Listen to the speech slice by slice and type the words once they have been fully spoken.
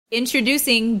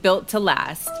Introducing Built to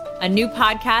Last, a new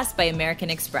podcast by American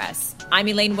Express. I'm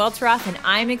Elaine Welteroth, and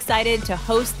I'm excited to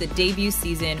host the debut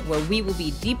season where we will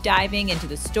be deep diving into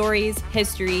the stories,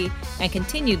 history, and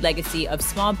continued legacy of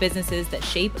small businesses that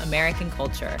shape American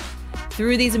culture.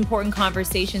 Through these important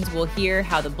conversations, we'll hear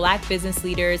how the Black business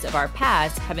leaders of our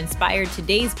past have inspired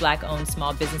today's Black-owned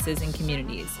small businesses and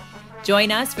communities.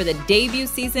 Join us for the debut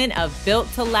season of Built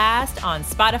to Last on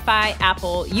Spotify,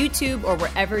 Apple, YouTube, or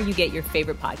wherever you get your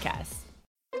favorite podcasts.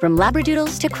 From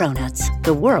Labradoodles to Cronuts,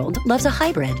 the world loves a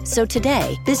hybrid. So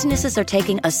today, businesses are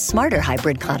taking a smarter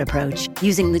hybrid cloud approach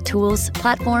using the tools,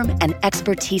 platform, and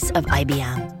expertise of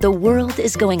IBM. The world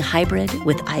is going hybrid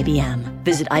with IBM.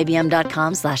 Visit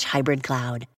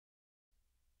ibm.com/hybridcloud.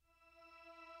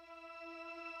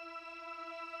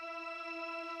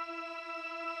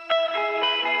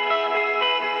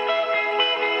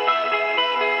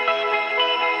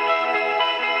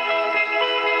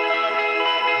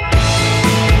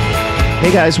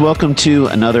 Hey guys, welcome to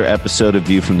another episode of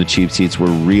View from the Cheap Seats.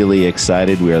 We're really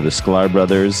excited. We are the Sklar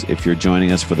Brothers. If you're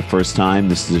joining us for the first time,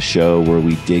 this is a show where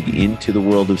we dig into the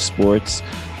world of sports,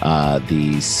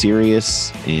 the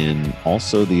serious and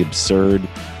also the absurd.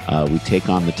 We take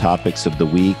on the topics of the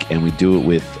week and we do it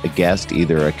with a guest,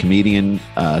 either a comedian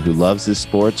who loves his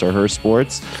sports or her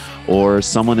sports, or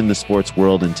someone in the sports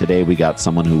world. And today we got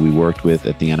someone who we worked with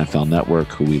at the NFL Network,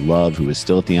 who we love, who is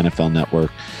still at the NFL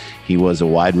Network. He was a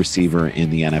wide receiver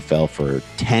in the NFL for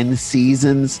 10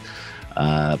 seasons,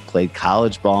 played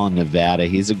college ball in Nevada.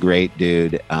 He's a great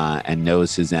dude and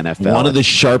knows his NFL. One of the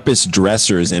sharpest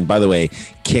dressers. And by the way,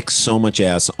 kicks so much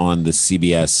ass on the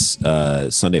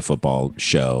CBS Sunday football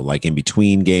show, like in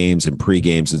between games and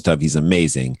pre-games and stuff. He's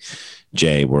amazing.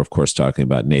 Jay, we're of course talking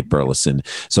about Nate Burleson.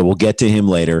 So we'll get to him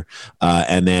later.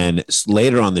 And then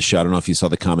later on the show, I don't know if you saw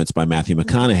the comments by Matthew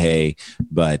McConaughey,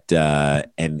 but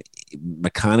and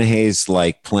McConaughey's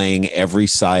like playing every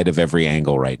side of every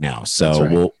angle right now. So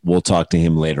right. We'll talk to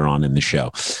him later on in the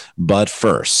show. But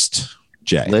first,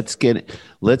 Jay, let's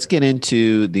get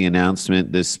into the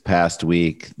announcement this past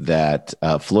week that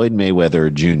Floyd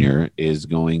Mayweather Jr. is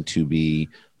going to be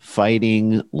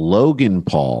fighting Logan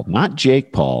Paul, not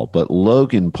Jake Paul, but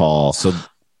Logan Paul. So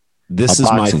this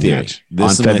is my theory.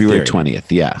 On February 20th.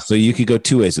 Yeah. So you could go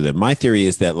two ways with it. My theory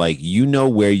is that, like, you know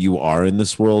where you are in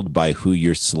this world by who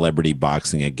you're celebrity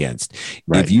boxing against.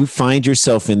 Right. If you find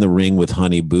yourself in the ring with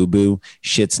Honey Boo Boo,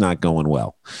 shit's not going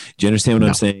well. Do you understand what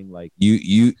I'm saying? Like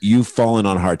you've fallen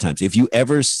on hard times. If you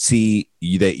ever see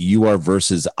that you are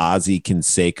versus Ozzy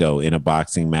Canseco in a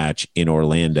boxing match in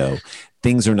Orlando,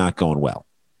 things are not going well.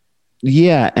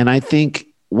 Yeah. And I think,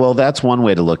 well, that's one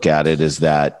way to look at it, is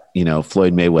that, you know,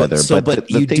 Floyd Mayweather. But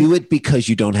you do it because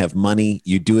you don't have money.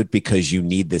 You do it because you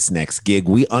need this next gig.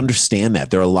 We understand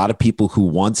that. There are a lot of people who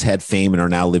once had fame and are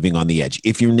now living on the edge.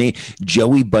 If your name,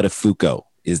 Joey Buttafuoco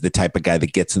is the type of guy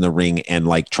that gets in the ring and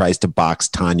like tries to box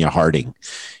Tanya Harding.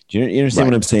 Do you understand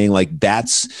what I'm saying? Like,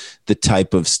 that's the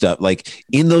type of stuff. Like,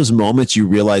 in those moments, you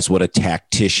realize what a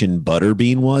tactician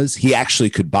Butterbean was. He actually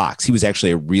could box. He was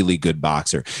actually a really good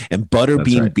boxer. And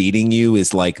Butterbean beating you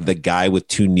is like the guy with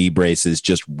two knee braces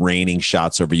just raining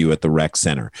shots over you at the rec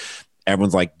center.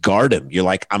 Everyone's like, guard him. You're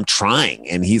like, I'm trying.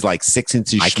 And he's like 6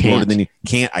 inches shorter than you.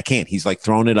 I can't. He's like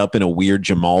throwing it up in a weird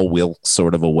Jamal Wilkes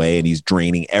sort of a way, and he's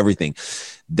draining everything.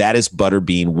 That is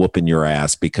Butterbean whooping your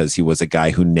ass because he was a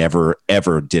guy who never,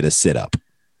 ever did a sit-up.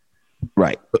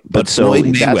 Right. But so Floyd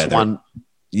Mayweather, that's one.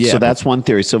 Yeah. So that's one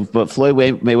theory. So, but Floyd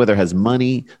Mayweather has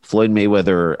money. Floyd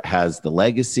Mayweather has the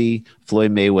legacy.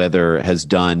 Floyd Mayweather has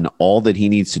done all that he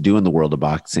needs to do in the world of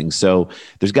boxing. So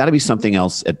there's got to be something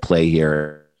else at play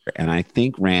here. And I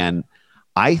think,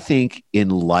 in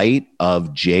light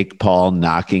of Jake Paul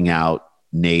knocking out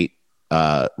Nate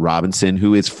Robinson,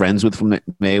 who is friends with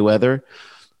Mayweather,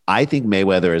 I think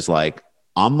Mayweather is like,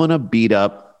 I'm going to beat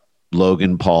up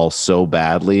Logan Paul so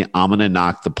badly, I'm going to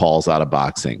knock the Pauls out of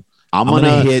boxing. I'm going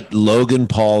to hit Logan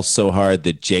Paul so hard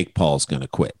that Jake Paul's going to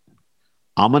quit.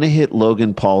 I'm going to hit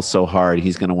Logan Paul so hard,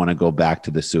 he's going to want to go back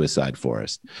to the suicide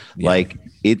forest. Yeah. Like,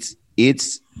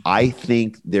 I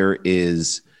think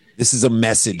this is a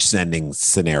message sending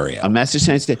scenario.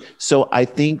 So I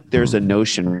think there's a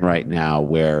notion right now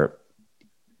where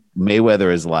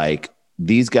Mayweather is like,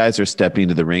 these guys are stepping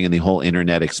into the ring, and the whole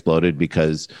internet exploded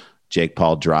because Jake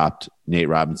Paul dropped Nate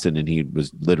Robinson and he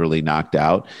was literally knocked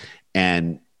out.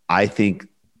 And I think,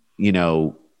 you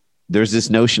know, there's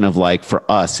this notion of like, for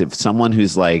us, if someone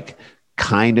who's like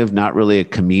kind of not really a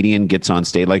comedian gets on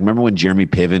stage, like remember when Jeremy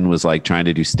Piven was like trying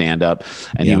to do stand up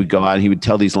and he would go out and he would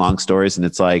tell these long stories, and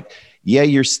it's like, yeah,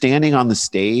 you're standing on the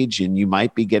stage and you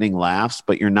might be getting laughs,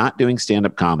 but you're not doing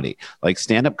stand-up comedy. Like,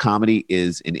 stand-up comedy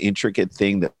is an intricate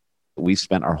thing that we've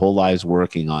spent our whole lives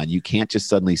working on. You can't just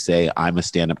suddenly say, I'm a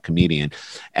stand-up comedian,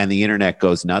 and the internet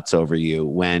goes nuts over you,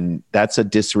 when that's a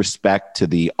disrespect to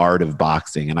the art of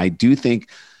boxing. And I do think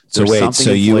so. Wait,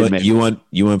 so you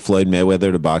want Floyd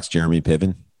Mayweather to box Jeremy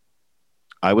Piven?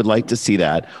 I would like to see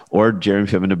that, or Jeremy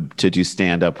Piven to do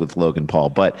stand up with Logan Paul.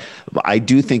 But I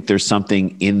do think there's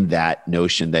something in that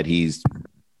notion that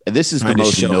this is the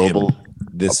most noble.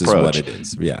 This approach. Is what it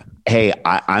is. Yeah. Hey,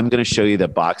 I'm going to show you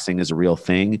that boxing is a real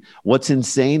thing. What's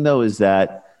insane though is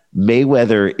that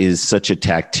Mayweather is such a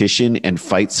tactician and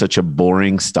fights such a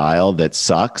boring style that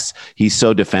sucks. He's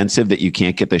so defensive that you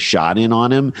can't get the shot in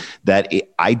on him, that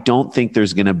I don't think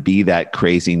there's going to be that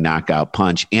crazy knockout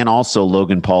punch. And also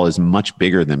Logan Paul is much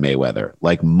bigger than Mayweather,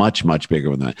 like much, much bigger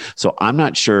than that. So I'm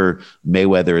not sure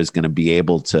Mayweather is going to be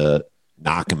able to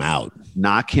knock him out.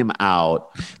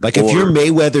 Like if you're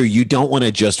Mayweather, you don't want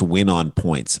to just win on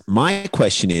points. My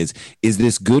question is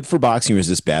this good for boxing or is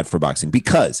this bad for boxing?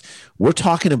 Because we're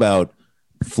talking about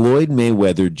Floyd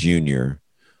Mayweather Jr.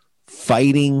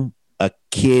 fighting a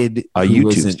kid, a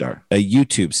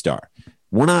YouTube star.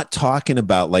 We're not talking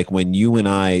about like when you and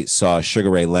I saw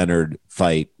Sugar Ray Leonard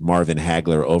fight Marvin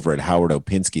Hagler over at Howard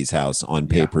Opinski's house on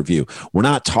pay-per-view. We're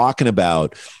not talking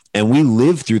about, and we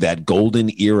lived through that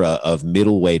golden era of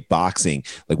middleweight boxing.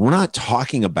 Like, we're not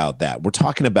talking about that. We're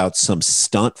talking about some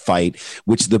stunt fight,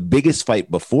 which the biggest fight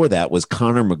before that was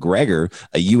Conor McGregor,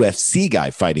 a UFC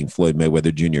guy fighting Floyd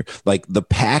Mayweather Jr. Like, the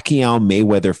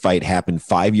Pacquiao-Mayweather fight happened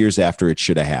 5 years after it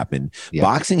should have happened. Yeah.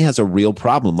 Boxing has a real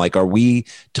problem. Like, are we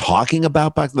talking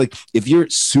about boxing? Like, if you're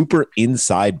super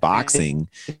inside boxing,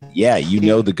 yeah, you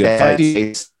know the good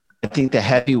fights. I think the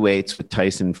heavyweights with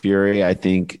Tyson Fury, I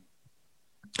think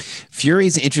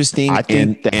Fury's interesting. I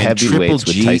think the heavyweights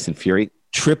with Tyson Fury.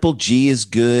 Triple G is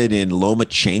good and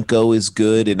Lomachenko is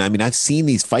good. And I mean, I've seen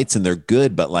these fights and they're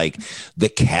good, but like the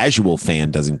casual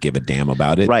fan doesn't give a damn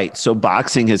about it. Right. So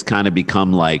boxing has kind of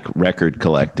become like record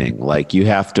collecting. Like you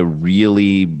have to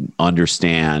really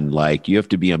understand, like you have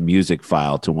to be a music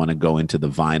file to want to go into the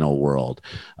vinyl world.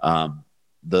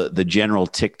 The general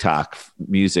TikTok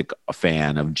music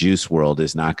fan of Juice WRLD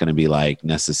is not going to be like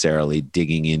necessarily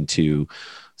digging into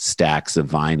stacks of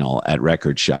vinyl at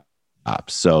record shops.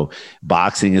 So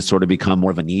boxing has sort of become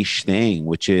more of a niche thing,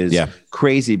 which is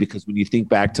crazy because when you think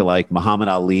back to like Muhammad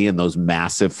Ali and those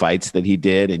massive fights that he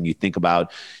did, and you think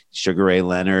about Sugar Ray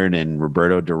Leonard and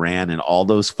Roberto Duran and all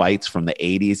those fights from the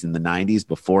 80s and the 90s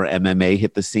before MMA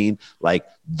hit the scene, like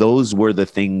those were the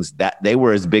things that they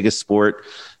were as big a sport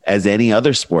as any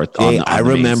other sport. I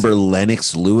remember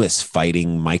Lennox Lewis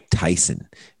fighting Mike Tyson.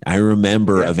 I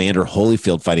remember Evander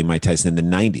Holyfield fighting Mike Tyson in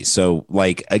the 90s. So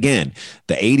like, again,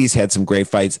 the 80s had some great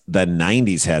fights. The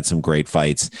 90s had some great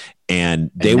fights.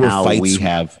 And they were fights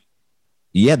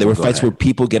there were fights where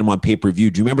people get them on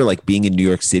pay-per-view. Do you remember like being in New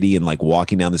York City and like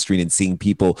walking down the street and seeing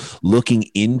people looking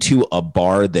into a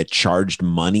bar that charged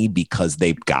money because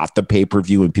they got the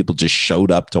pay-per-view and people just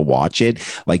showed up to watch it?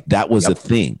 Like that was a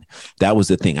thing. That was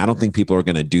the thing. I don't think people are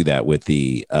going to do that with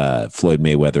the Floyd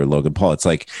Mayweather, Logan Paul. It's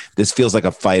like, this feels like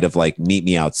a fight of like, meet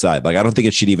me outside. Like, I don't think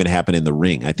it should even happen in the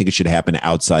ring. I think it should happen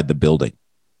outside the building.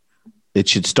 It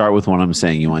should start with what I'm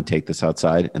saying. You want to take this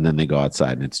outside, and then they go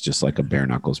outside, and it's just like a bare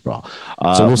knuckles brawl.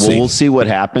 So we'll see what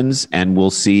happens, and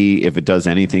we'll see if it does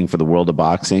anything for the world of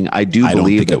boxing. I do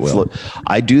believe that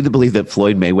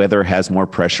Floyd Mayweather has more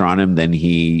pressure on him than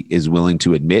he is willing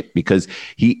to admit, because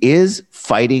he is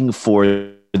fighting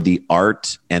for the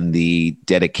art and the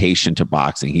dedication to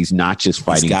boxing. He's not just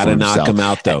fighting. He's got to knock him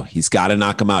out, though. He's got to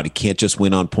knock him out. He can't just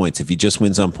win on points. If he just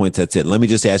wins on points, that's it. Let me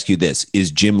just ask you this: is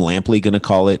Jim Lampley going to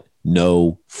call it?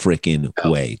 No freaking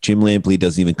way. Jim Lampley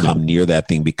doesn't even come near that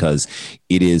thing because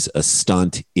it is a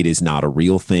stunt. It is not a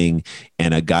real thing.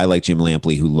 And a guy like Jim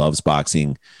Lampley who loves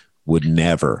boxing would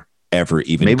never, ever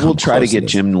even. Maybe we'll try to get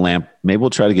Jim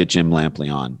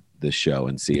Lampley on this show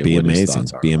and see. Be amazing.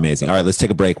 Be amazing. All right, let's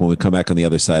take a break. When we come back on the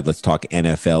other side, let's talk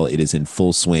NFL. It is in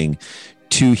full swing.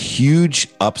 Two huge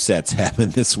upsets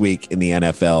happened this week in the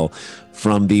NFL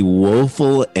from the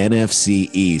woeful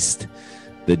NFC East.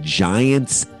 The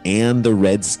Giants and the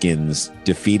Redskins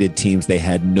defeated teams they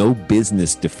had no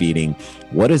business defeating.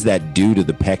 What does that do to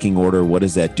the pecking order? What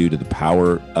does that do to the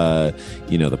power,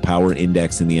 the power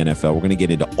index in the NFL? We're going to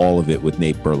get into all of it with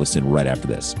Nate Burleson right after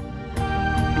this.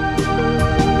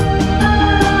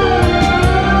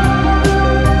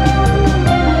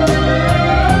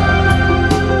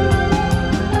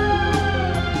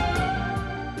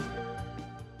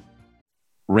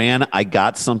 Ran, I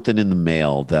got something in the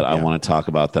mail that I want to talk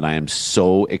about that I am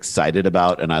so excited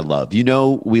about and I love. You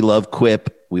know, we love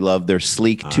Quip. We love their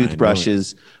sleek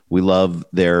toothbrushes. We love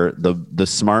the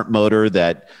smart motor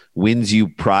that wins you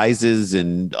prizes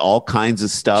and all kinds of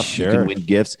stuff. Sure. You can win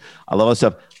gifts. I love all that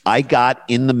stuff. I got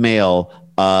in the mail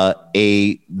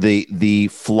the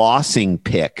flossing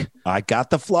pick. I got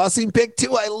the flossing pick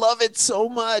too. I love it so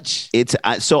much. And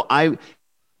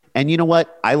you know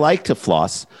what? I like to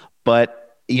floss, but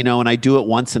and I do it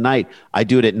once a night. I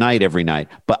do it at night every night,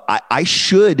 but I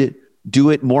should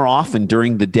do it more often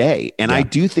during the day. And I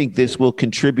do think this will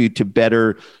contribute to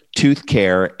better tooth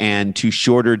care and to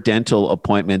shorter dental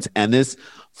appointments. And the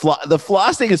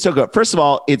flossing is so good. First of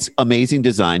all, it's amazing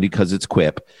design because it's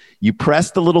Quip. You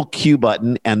press the little Q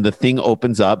button and the thing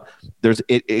opens up.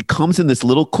 It comes in this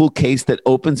little cool case that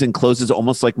opens and closes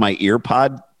almost like my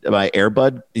earbud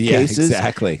cases.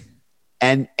 Exactly.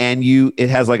 And it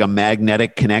has like a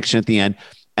magnetic connection at the end.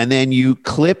 And then you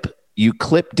clip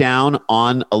down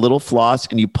on a little floss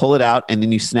and you pull it out and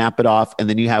then you snap it off and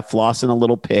then you have floss in a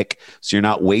little pick. So you're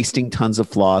not wasting tons of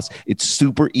floss. It's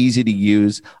super easy to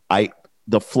use.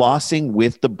 The flossing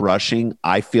with the brushing,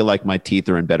 I feel like my teeth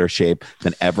are in better shape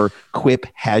than ever. Quip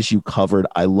has you covered.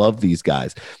 I love these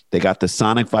guys. They got the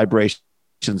sonic vibrations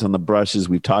on the brushes.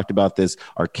 We've talked about this.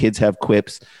 Our kids have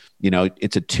Quips.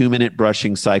 It's a 2-minute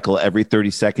brushing cycle. Every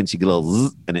 30 seconds, you get a little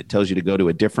zzz, and it tells you to go to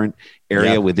a different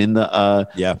area within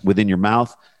within your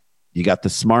mouth. You got the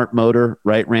smart motor,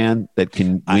 right, Rand? That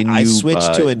can I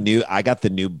switched to I got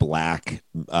the new black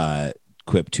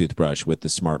Quip toothbrush with the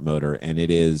smart motor, and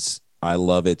I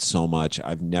love it so much.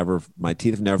 My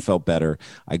teeth have never felt better.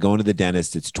 I go into the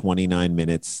dentist. It's 29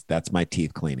 minutes. That's my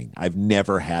teeth cleaning. I've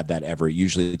never had that ever. It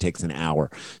usually takes an hour.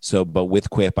 But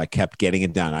with Quip, I kept getting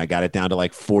it down. I got it down to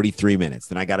like 43 minutes.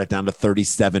 Then I got it down to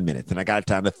 37 minutes. Then I got it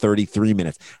down to 33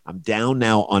 minutes. I'm down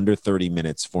now under 30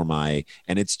 minutes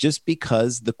and it's just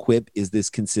because the Quip is this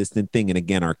consistent thing. And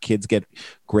again, our kids get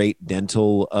great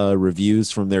dental reviews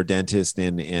from their dentist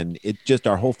and it just,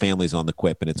 our whole family's on the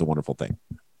Quip and it's a wonderful thing.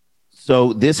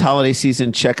 So this holiday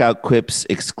season, check out Quip's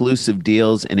exclusive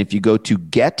deals. And if you go to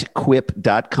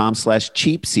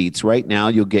getquip.com/cheapseats right now,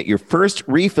 you'll get your first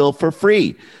refill for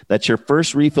free. That's your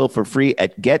first refill for free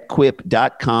at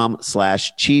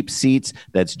getquip.com/cheapseats.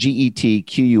 That's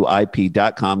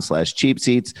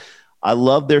getquip.com/cheapseats. I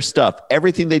love their stuff.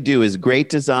 Everything they do is great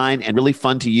design and really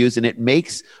fun to use. And it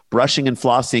makes brushing and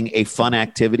flossing a fun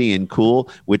activity and cool,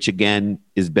 which again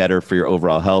is better for your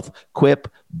overall health. Quip,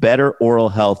 better oral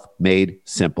health made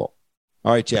simple.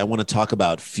 All right, Jay, I want to talk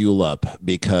about Fuel Up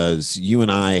because you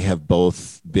and I have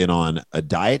both been on a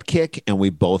diet kick and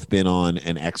we've both been on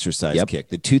an exercise kick.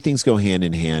 The two things go hand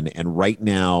in hand. And right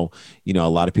now, a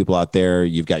lot of people out there,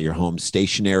 you've got your home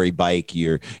stationary bike,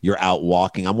 you're out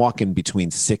walking. I'm walking between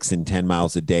 6 and 10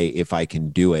 miles a day if I can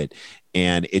do it.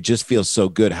 And it just feels so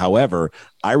good. However,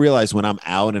 I realize when I'm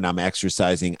out and I'm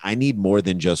exercising, I need more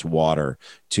than just water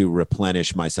to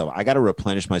replenish myself. I got to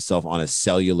replenish myself on a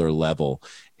cellular level.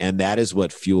 And that is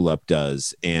what Fuel Up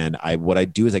does. And what I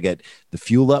do is I get the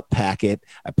Fuel Up packet.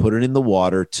 I put it in the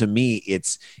water. To me,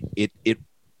 it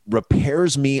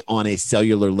repairs me on a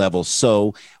cellular level.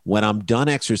 So when I'm done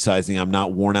exercising, I'm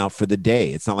not worn out for the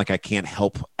day. It's not like I can't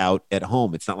help out at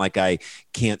home. It's not like I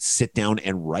can't sit down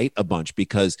and write a bunch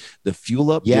because the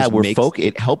Fuel Up. Yeah,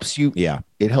 it helps you. Yeah,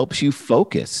 it helps you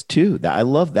focus too. I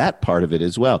love that part of it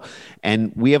as well.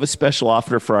 And we have a special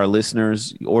offer for our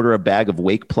listeners. You order a bag of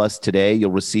Wake Plus today.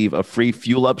 You'll receive a free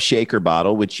Fuel Up shaker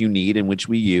bottle, which you need and which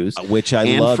we use. Which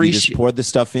I love. You just pour the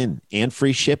stuff in and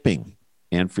free shipping.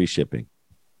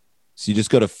 So you just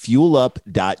go to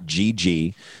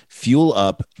fuelup.gg,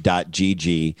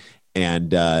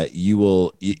 and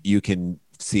you can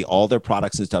see all their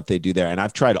products and stuff they do there. And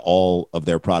I've tried all of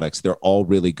their products. They're all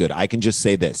really good. I can just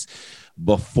say this.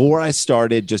 Before I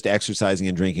started just exercising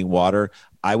and drinking water,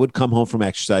 I would come home from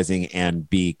exercising and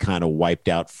be kind of wiped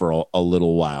out for a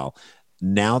little while.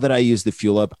 Now that I use the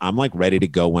Fuel Up, I'm like ready to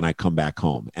go when I come back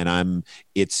home, and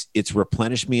it's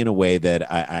replenished me in a way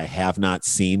that I have not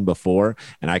seen before.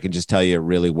 And I can just tell you it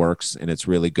really works and it's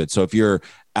really good. So if you're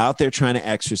out there trying to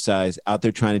exercise, out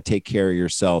there trying to take care of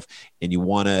yourself, and you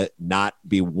want to not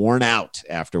be worn out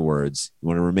afterwards, you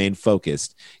want to remain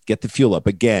focused, get the Fuel Up.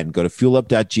 Again, go to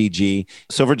fuelup.gg.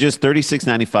 So for just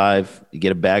 $36.95, you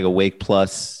get a bag of Wake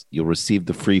Plus. You'll receive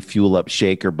the free Fuel Up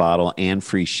shaker bottle and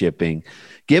free shipping.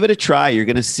 Give it a try. You're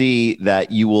going to see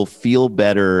that you will feel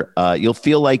better. You'll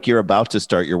feel like you're about to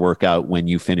start your workout when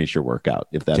you finish your workout,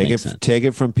 if that makes sense. Take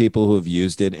it from people who have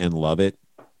used it and love it.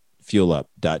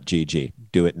 Fuelup.gg.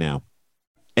 Do it now.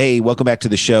 Hey, welcome back to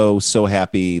the show. So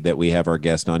happy that we have our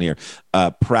guest on here.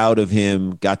 Proud of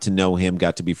him, got to know him,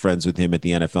 got to be friends with him at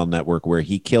the NFL Network where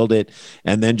he killed it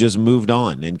and then just moved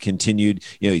on and continued.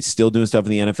 He's still doing stuff in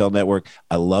the NFL Network.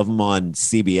 I love him on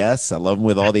CBS. I love him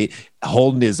with all the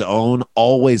holding his own,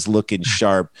 always looking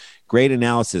sharp. Great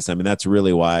analysis. I mean, that's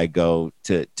really why I go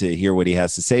to hear what he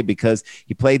has to say, because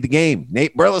he played the game.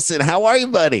 Nate Burleson, how are you,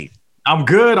 buddy? I'm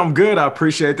good. I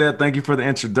appreciate that. Thank you for the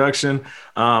introduction.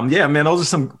 Yeah, man, those are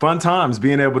some fun times,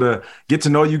 being able to get to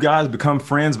know you guys, become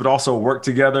friends, but also work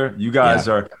together. You guys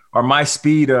are my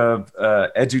speed of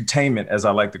edutainment, as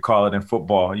I like to call it in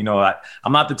football.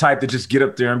 I'm not the type to just get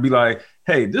up there and be like,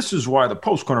 hey, this is why the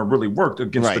post corner really worked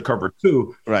against the cover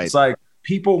two. Right. It's like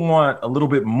people want a little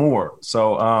bit more.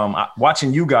 So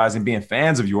watching you guys and being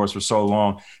fans of yours for so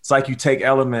long, it's like you take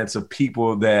elements of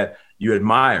people that you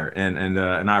admire, and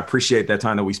I appreciate that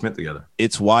time that we spent together.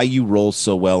 It's why you roll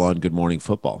so well on Good Morning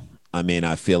Football. I mean,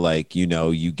 I feel like,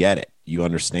 you get it, you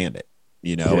understand it,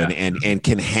 and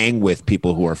can hang with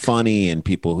people who are funny and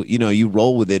people who, you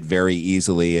roll with it very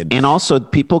easily. And also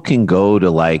people can go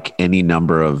to like any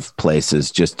number of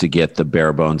places just to get the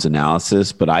bare bones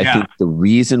analysis. But I think the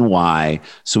reason why,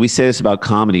 so we say this about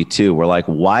comedy too, we're like,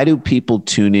 why do people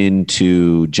tune in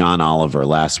to John Oliver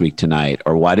last week tonight?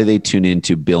 Or why do they tune in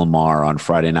to Bill Maher on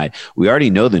Friday night? We already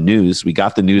know the news. We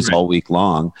got the news all week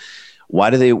long.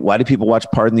 Why do people watch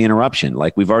Pardon the Interruption?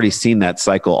 Like, we've already seen that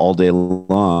cycle all day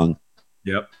long.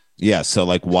 Yep. Yeah. So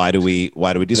like, why do we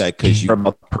do that? Because you're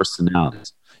about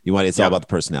personalities. It's all about the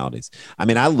personalities. I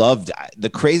mean,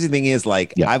 the crazy thing is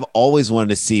like, I've always wanted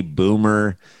to see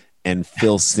Boomer and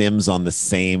Phil Simms on the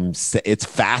same. It's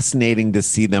fascinating to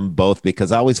see them both,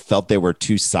 because I always felt they were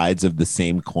two sides of the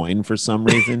same coin for some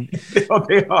reason.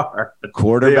 They are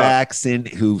quarterbacks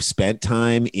who spent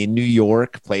time in New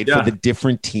York, played for the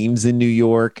different teams in New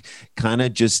York. Kind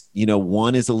of just,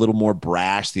 one is a little more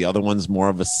brash, the other one's more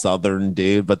of a Southern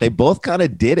dude, but they both kind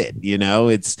of did it.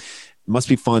 It must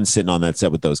be fun sitting on that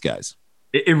set with those guys.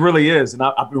 It really is, and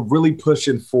I've been really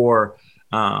pushing for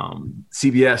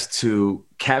CBS to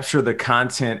capture the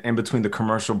content in between the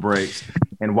commercial breaks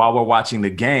and while we're watching the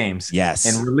games. Yes.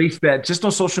 And release that just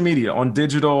on social media, on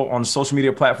digital, on social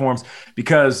media platforms,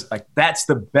 because like that's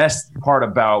the best part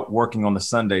about working on the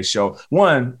Sunday show.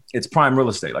 One, it's prime real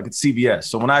estate, like it's CBS.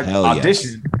 So when I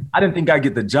auditioned, I didn't think I'd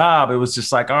get the job. It was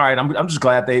just like, all right, I'm just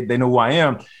glad they know who I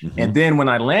am. Mm-hmm. And then when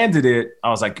I landed it, I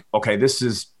was like, okay, this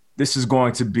is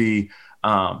going to be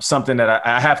something that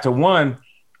I have to,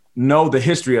 know the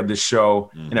history of this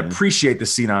show and appreciate the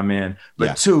scene I'm in.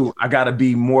 But two, I got to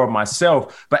be more of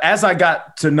myself. But as I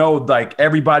got to know like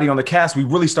everybody on the cast, we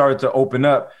really started to open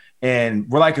up, and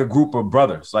we're like a group of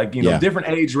brothers, like, different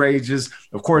age ranges,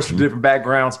 of course, different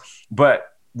backgrounds. But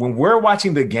when we're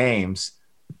watching the games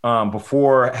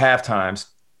before halftimes,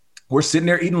 we're sitting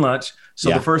there eating lunch. So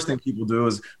the first thing people do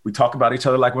is we talk about each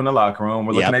other like we're in the locker room.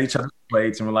 We're looking at each other's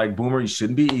plates and we're like, Boomer, you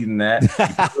shouldn't be eating that. You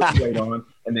put the weight on.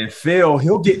 And then Phil,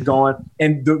 he'll get going.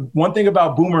 And the one thing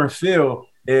about Boomer and Phil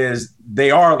is they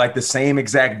are like the same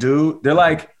exact dude. They're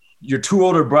like your two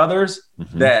older brothers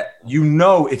that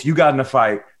if you got in a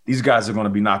fight, these guys are going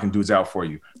to be knocking dudes out for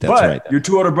you. But your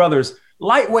two older brothers,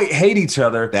 lightweight, hate each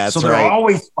other. So they're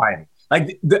always fighting.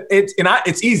 Like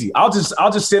it's easy. I'll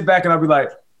just sit back and I'll be like,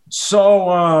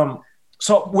 so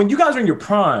when you guys are in your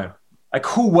prime, like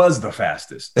who was the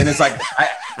fastest? And it's like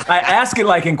I ask it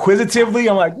like inquisitively.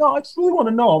 I'm like, no, I just really want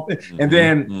to know. And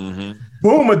then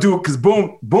Boom a dude, because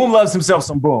Boom loves himself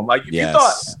some Boom. Like if you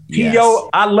thought P.O.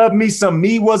 I love me some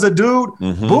me was a dude,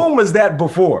 Boom was that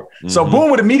before. So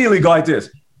Boom would immediately go like this.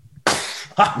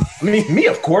 me,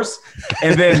 of course.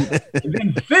 And then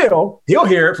Phil, he'll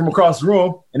hear it from across the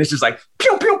room, and it's just like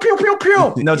pew, pew, pew, pew,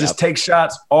 pew. And they'll just take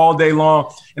shots all day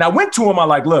long. And I went to him, I'm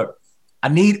like, look,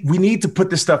 we need to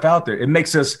put this stuff out there. It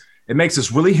makes us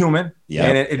really human. Yeah.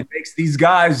 And it makes these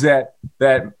guys that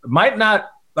might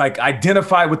not like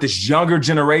identify with this younger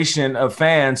generation of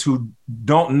fans who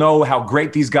don't know how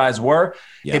great these guys were.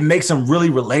 Yeah. It makes them really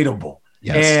relatable.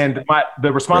 Yes. And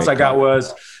the response I got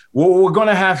was, well, we're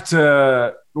gonna have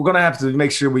to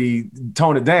make sure we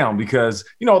tone it down because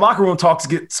locker room talks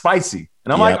get spicy.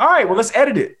 And I'm like, all right, well, let's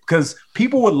edit it because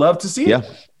people would love to see it.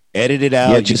 Edit it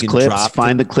out. Yeah, just clips.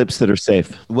 Find the clips that are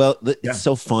safe. Well, it's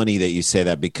so funny that you say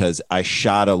that because I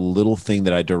shot a little thing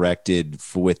that I directed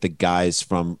with the guys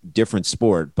from different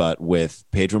sport, but with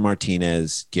Pedro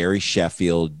Martinez, Gary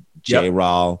Sheffield,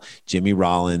 J-Roll, Jimmy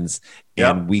Rollins,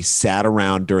 and we sat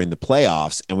around during the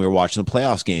playoffs and we were watching the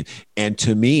playoffs game. And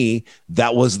to me,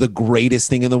 that was the greatest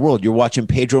thing in the world. You're watching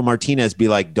Pedro Martinez be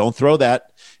like, don't throw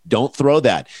that. Don't throw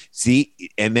that. See?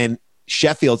 And then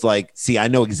Sheffield's like, see, I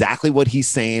know exactly what he's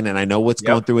saying, and I know what's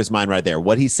going through his mind right there.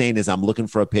 What he's saying is, I'm looking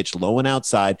for a pitch low and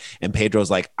outside, and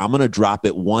Pedro's like, I'm going to drop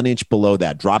it 1 inch below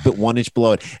that, drop it 1 inch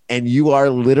below it. And you are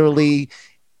literally,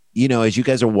 you know, as you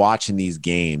guys are watching these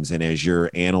games and as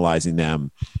you're analyzing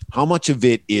them, how much of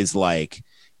it is like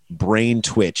brain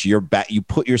twitch? You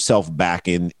put yourself back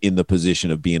in the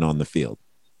position of being on the field.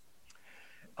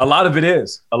 A lot of it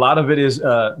is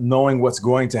knowing what's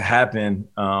going to happen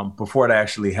before it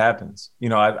actually happens. You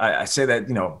know, I say that,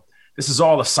 you know, this is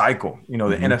all a cycle. You know,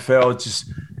 the NFL, it's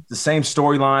just the same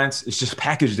storylines. It's just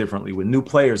packaged differently with new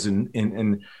players and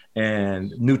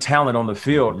new talent on the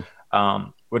field.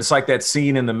 But it's like that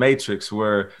scene in The Matrix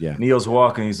where Neil's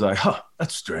walking. He's like, "Huh,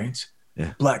 that's strange.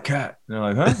 Yeah. Black cat." And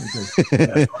they're like, "Huh?"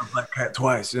 "Yeah, black cat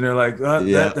twice." And they're like,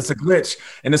 "That's a glitch."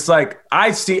 And it's like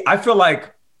I feel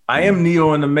like I am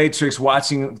Neo in The Matrix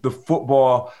watching the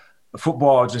football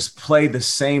just play the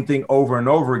same thing over and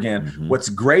over again. What's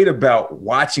great about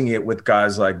watching it with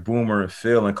guys like Boomer and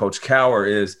Phil and Coach Cowher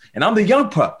is, and I'm the young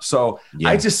pup, so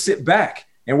I just sit back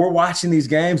and we're watching these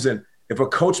games, and if a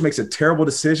coach makes a terrible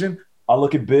decision, I'll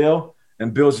look at Bill,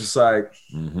 and Bill's just like,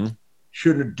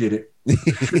 should have did it.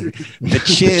 The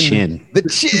chin.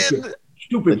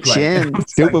 Stupid play.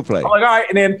 Stupid play. I'm like, all right,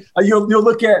 and then you'll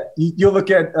look at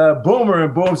Boomer,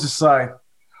 and Boomer's just like,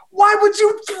 why would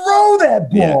you throw that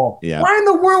ball? Yeah. Why in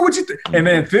the world would you? And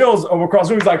then Phil's over across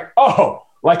the room. He's like, oh,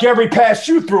 like every pass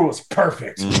you threw was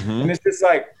perfect. And it's just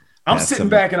like, I'm sitting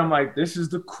back and I'm like, this is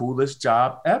the coolest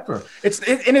job ever. It's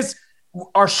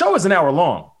our show is an hour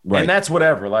long, and that's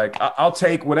whatever. Like I'll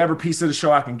take whatever piece of the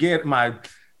show I can get. My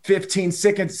 15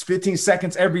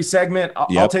 seconds every segment.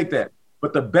 I'll take that.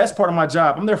 But the best part of my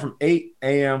job, I'm there from 8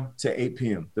 a.m. to 8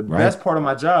 p.m. The best part of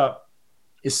my job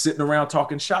is sitting around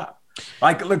talking shop.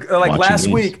 Like last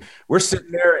week, we're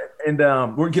sitting there and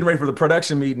we're getting ready for the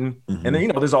production meeting. And then, you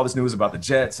know, there's all this news about the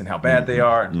Jets and how bad they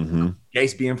are and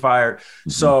Gase being fired.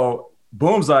 So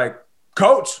Boom's like,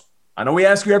 Coach, I know we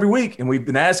ask you every week, and we've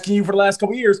been asking you for the last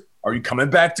couple of years, are you coming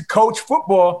back to coach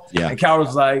football? Yeah. And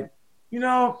Cowher's like, you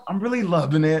know, I'm really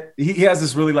loving it. He has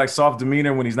this really like soft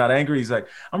demeanor when he's not angry. He's like,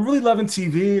 I'm really loving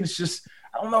TV, and it's just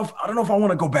I don't know if I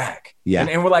want to go back. Yeah.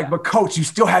 And we're like, but Coach, you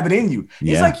still have it in you.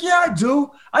 He's like, yeah,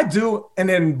 I do. And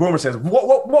then Boomer says,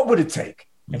 what would it take?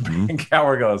 And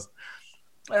Cowher goes,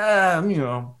 you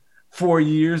know, 4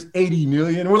 years, 80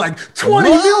 million. And we're like, 20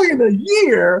 million a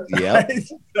year. Yeah.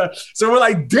 So we're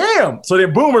like, damn. So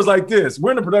then Boomer's like this.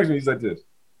 We're in the production. He's like this.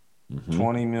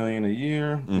 20 million a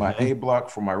year, my A block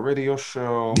for my radio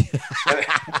show.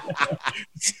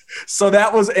 So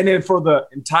that was, and then for the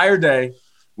entire day,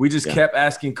 we just kept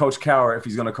asking Coach Cowher if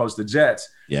he's going to coach the Jets.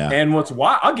 Yeah. And what's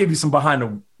why I'll give you some behind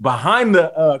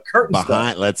the curtain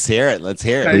stuff. Let's hear it.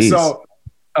 Okay, so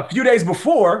a few days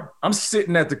before, I'm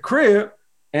sitting at the crib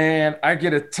and I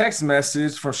get a text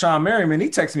message from Sean Merriman. He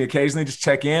texts me occasionally, just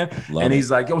check in.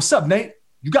 He's like, yo, what's up, Nate?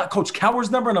 You got Coach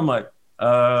Cowher's number? And I'm like,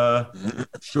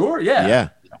 sure, yeah. Yeah.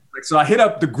 So I hit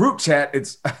up the group chat.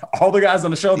 It's all the guys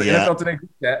on the show, the NFL Today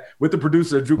group chat with the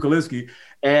producer, Drew Kaliski.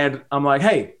 And I'm like,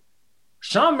 hey,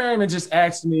 Sean Merriman just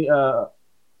asked me, for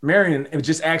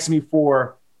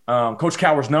Coach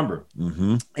Cowher's number.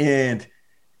 And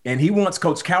he wants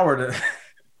Coach Cowher to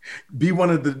be one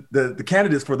of the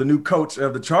candidates for the new coach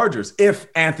of the Chargers if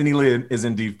Anthony Lynn is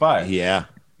indeed fired. Yeah.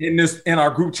 And our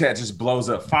group chat just blows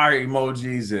up, fire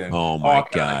emojis and oh my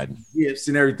God, gifts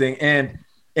and everything.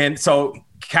 And so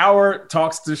Cowher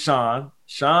talks to Sean.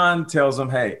 Sean tells him,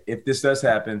 hey, if this does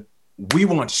happen, we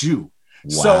want you.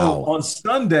 Wow. So on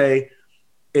Sunday,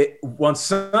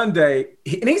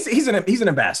 and he's an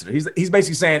ambassador. He's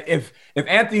basically saying if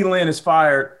Anthony Lynn is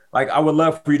fired, like I would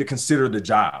love for you to consider the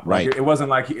job. Right. Like, it wasn't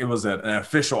like it was an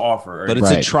official offer. But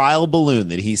it's a trial balloon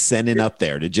that he's sending up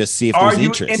there to just see if there's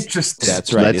interest. Are you interested?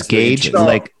 That's right. Let's gauge,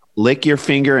 like lick your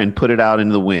finger and put it out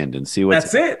into the wind and see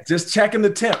what's. That's it. Just checking the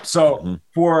temp. So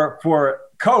for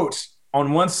Coach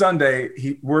on one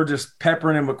Sunday, we're just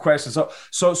peppering him with questions.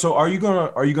 So are you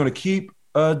gonna keep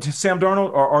Sam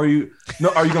Darnold, or are you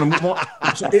going to move on?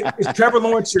 So is Trevor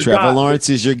Lawrence your guy? Trevor Lawrence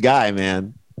is your guy,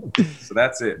 man. So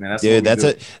that's it, man.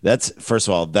 That's first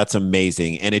of all, that's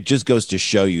amazing. And it just goes to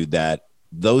show you that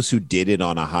those who did it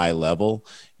on a high level,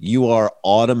 you are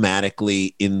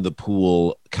automatically in the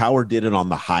pool. Cowher did it on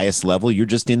the highest level. You're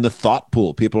just in the thought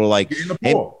pool. People are like,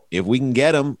 hey, if we can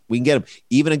get him, we can get him.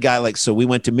 Even a guy like, so we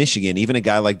went to Michigan, even a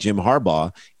guy like Jim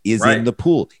Harbaugh is in the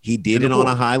pool. He did it on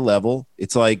a high level.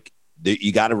 It's like,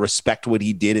 you got to respect what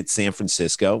he did at San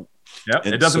Francisco. Yep.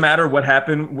 It doesn't matter what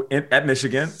happened at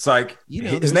Michigan. It's like,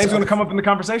 his name's going to come up in the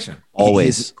conversation.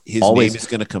 Always. His name is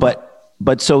going to come up.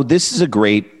 But so this is a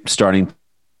great starting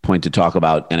point to talk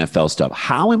about NFL stuff.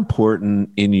 How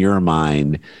important in your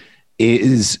mind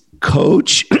is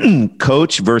coach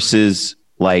versus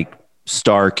like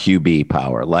star QB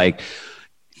power? Like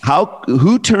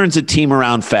who turns a team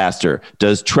around faster?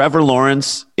 Does Trevor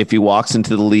Lawrence, if he walks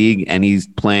into the league and he's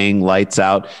playing lights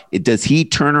out, does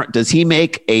he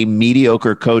make a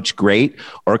mediocre coach great,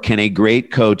 or can a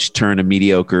great coach turn a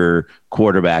mediocre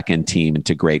quarterback and team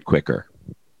into great quicker?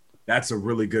 That's a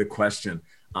really good question.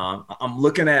 I'm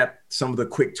looking at some of the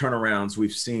quick turnarounds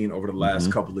we've seen over the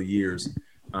last couple of years.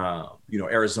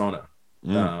 Arizona,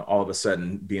 all of a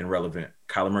sudden being relevant.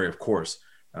 Kyler Murray, of course,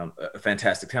 a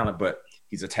fantastic talent, but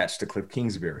he's attached to Cliff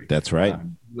Kingsbury. That's right.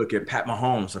 Look at Pat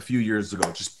Mahomes a few years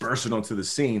ago, just bursting onto the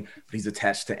scene, but he's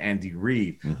attached to Andy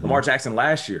Reid. Lamar Jackson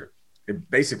last year, it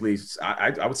basically,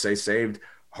 I would say, saved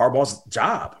Harbaugh's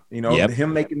job.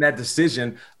 Him making that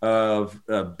decision of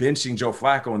benching Joe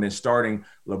Flacco and then starting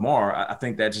Lamar, I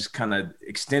think that just kind of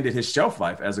extended his shelf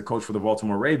life as a coach for the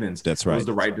Baltimore Ravens. That's right. It was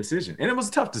the right decision. And it was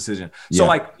a tough decision.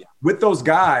 So, with those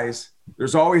guys,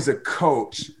 there's always a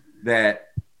coach that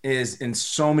is in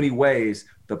so many ways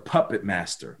the puppet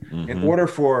master. In order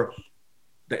for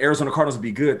the Arizona Cardinals to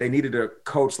be good, they needed a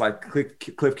coach like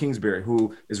Cliff Kingsbury,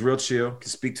 who is real chill, can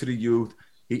speak to the youth.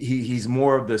 He's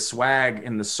more of the swag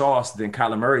and the sauce than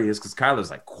Kyler Murray is, because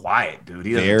Kyler's like quiet, dude.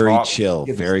 He very chill,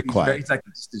 very quiet. He's like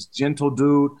this gentle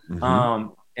dude.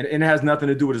 And it has nothing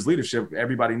to do with his leadership.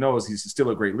 Everybody knows he's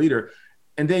still a great leader.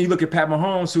 And then you look at Pat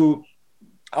Mahomes, who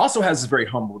also has this very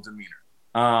humble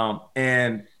demeanor.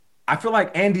 And I feel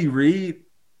like Andy Reid,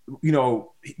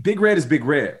 Big Red is Big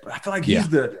Red, but I feel like he's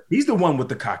the one with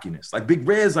the cockiness. Like Big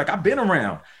Red's like, I've been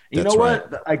around. You know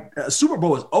what? Right. Like a Super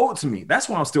Bowl is owed to me. That's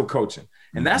why I'm still coaching.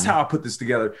 And that's how I put this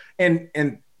together. And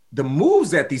the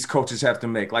moves that these coaches have to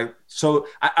make. Like, so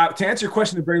to answer your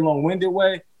question in a very long-winded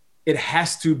way, it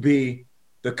has to be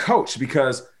the coach,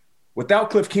 because without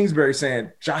Cliff Kingsbury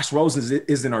saying Josh Rosen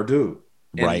isn't our dude.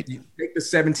 And right. You take the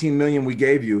 $17 million we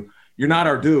gave you, you're not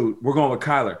our dude. We're going with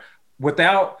Kyler.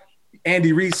 Without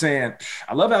Andy Reid saying,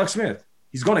 I love Alex Smith,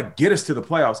 he's going to get us to the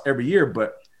playoffs every year,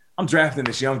 but I'm drafting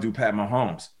this young dude, Pat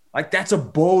Mahomes. Like, that's a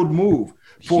bold move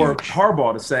for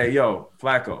Harbaugh to say, yo,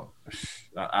 Flacco,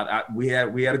 we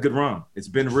had a good run. It's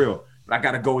been real. But I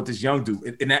got to go with this young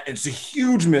dude. And it's a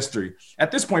huge mystery.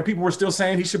 At this point, people were still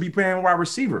saying he should be playing wide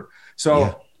receiver.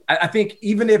 So I think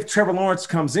even if Trevor Lawrence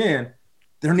comes in,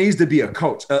 there needs to be a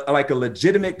coach, like a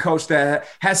legitimate coach that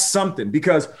has something.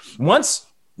 Because once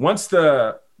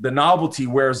the novelty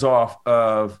wears off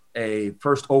of a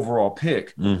first overall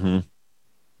pick,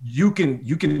 you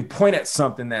can point at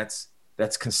something that's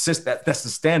consistent. That's the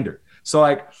standard. So,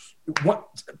 like,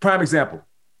 prime example,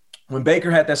 when Baker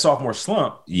had that sophomore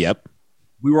slump,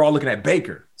 we were all looking at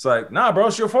Baker. It's like, nah, bro,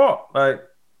 it's your fault. Like,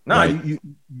 nah, right. you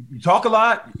talk a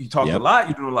lot. You talk a lot.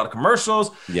 You're doing a lot of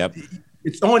commercials.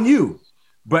 It's on you.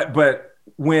 But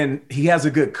when he has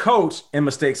a good coach and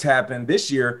mistakes happen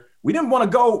this year, we didn't want to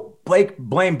go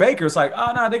blame Baker. It's like,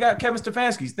 oh no, they got Kevin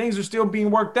Stefanski. Things are still being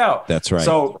worked out. That's right.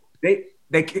 So they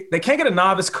can't get a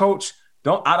novice coach.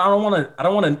 I don't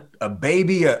want a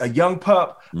baby, a young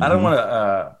pup. I don't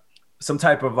want some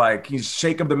type of like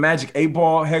shake of the magic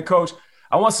 8-ball head coach.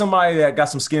 I want somebody that got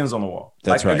some skins on the wall.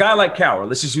 That's like right. A guy like Cowher.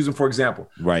 Let's just use him for example.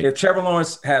 Right. If Trevor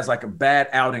Lawrence has like a bad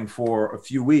outing for a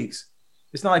few weeks,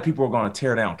 it's not like people are going to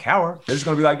tear down Cowher. They're just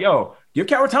going to be like, yo, give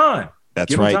Cowher time.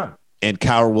 That's right. And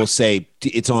Cowher will say,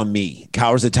 it's on me.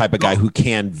 Cowher's the type of guy who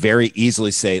can very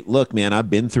easily say, look, man, I've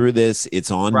been through this.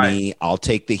 It's on me. I'll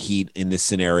take the heat in this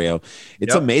scenario.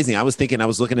 It's amazing. I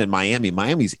was looking at Miami.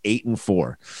 Miami's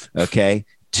 8-4. Okay.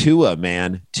 Tua,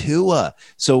 man.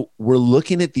 So we're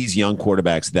looking at these young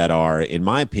quarterbacks that are, in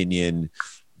my opinion,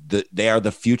 they are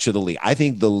the future of the league. I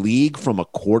think the league from a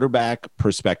quarterback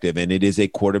perspective, and it is a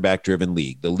quarterback-driven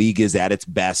league. The league is at its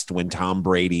best when Tom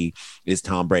Brady is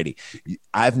Tom Brady.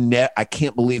 I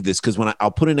can't believe this, because when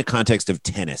I'll put it in a context of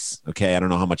tennis. Okay, I don't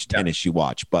know how much tennis you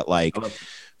watch, but like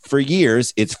for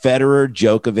years it's Federer,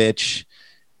 Djokovic,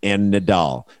 and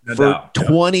Nadal. For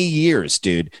 20 years,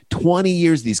 dude. 20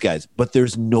 years, these guys. But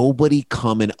there's nobody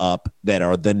coming up that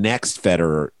are the next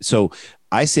Federer. So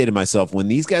I say to myself, when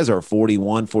these guys are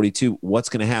 41, 42, what's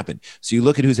going to happen? So you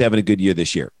look at who's having a good year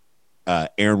this year.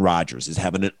 Aaron Rodgers is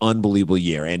having an unbelievable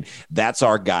year, and that's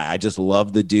our guy. I just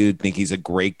love the dude. Think he's a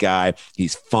great guy.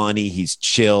 He's funny. He's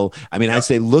chill. I mean, I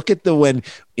say, look at what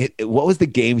was the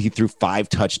game? He threw 5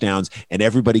 touchdowns, and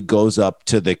everybody goes up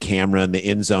to the camera in the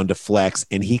end zone to flex,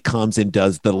 and he comes and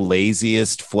does the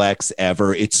laziest flex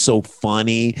ever. It's so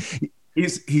funny.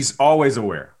 He's always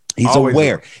aware. He's Always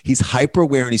aware. He's hyper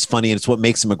aware and he's funny. And it's what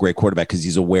makes him a great quarterback because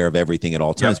he's aware of everything at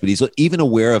all times. But he's even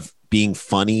aware of being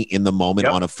funny in the moment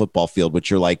on a football field, which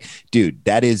you're like, dude,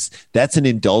 that's an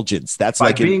indulgence. That's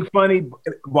like being funny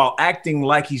while acting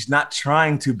like he's not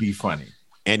trying to be funny.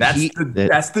 And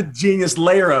that's the genius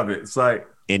layer of it. It's like,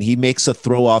 and he makes a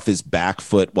throw off his back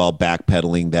foot while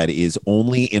backpedaling that is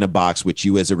only in a box, which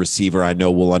you as a receiver, I know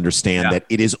will understand that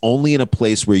it is only in a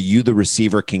place where you, the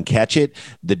receiver, can catch it.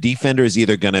 The defender is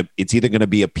either going to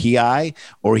be a PI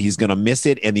or he's going to miss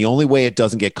it. And the only way it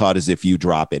doesn't get caught is if you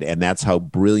drop it. And that's how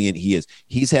brilliant he is.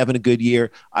 He's having a good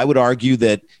year. I would argue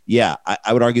that,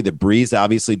 I would argue that Breeze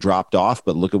obviously dropped off,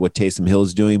 but look at what Taysom Hill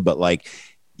is doing. But like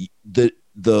the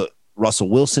Russell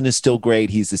Wilson is still great.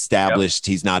 He's established.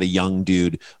 He's not a young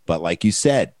dude. But like you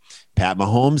said, Pat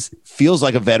Mahomes feels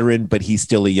like a veteran, but he's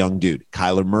still a young dude.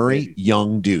 Kyler Murray,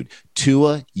 young dude.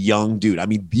 Tua, young dude. I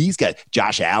mean, these guys,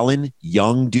 Josh Allen,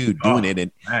 young dude doing it.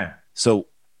 And so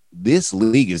this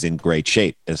league is in great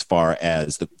shape as far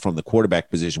as from the quarterback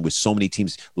position with so many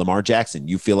teams. Lamar Jackson,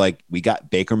 you feel like we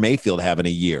got Baker Mayfield having a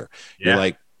year. You're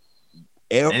like,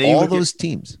 all those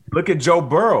teams. Look at Joe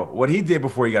Burrow, what he did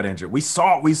before he got injured. We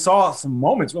saw some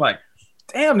moments. We're like,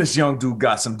 damn, this young dude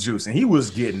got some juice. And he was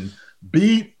getting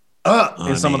beat up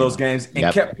in some of those games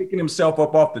and kept picking himself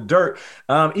up off the dirt.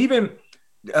 Even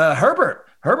Herbert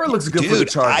looks good for the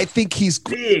Chargers. I think he's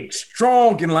big,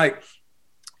 strong, and like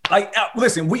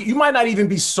listen, you might not even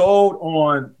be sold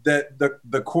on the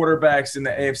quarterbacks in the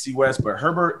AFC West, but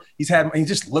Herbert, he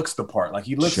just looks the part. Like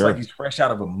he looks like he's fresh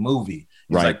out of a movie.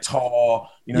 He's like tall,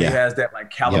 he has that like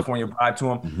California vibe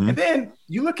to him. Mm-hmm. And then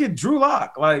you look at Drew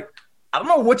Lock. Like, I don't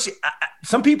know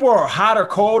some people are hot or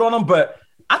cold on him, but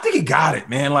I think he got it,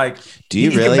 man. Like, he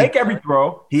can make every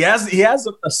throw. He has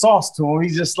a sauce to him.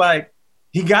 He's just like,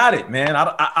 he got it, man.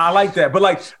 I like that. But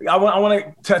like, I want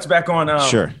to touch back on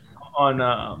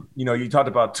you talked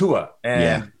about Tua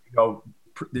and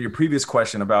your previous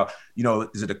question about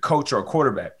is it a coach or a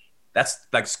quarterback? That's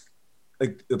like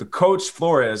the coach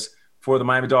Flores for the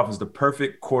Miami Dolphins, the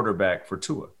perfect quarterback for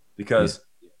Tua because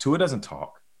Tua doesn't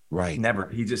talk. Right. Never.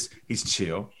 He's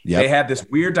chill. Yep. They have this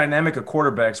weird dynamic of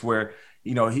quarterbacks where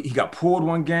he got pulled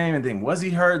one game and then was he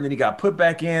hurt and then he got put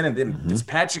back in and then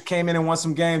Fitzpatrick came in and won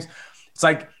some games. It's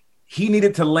like he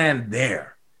needed to land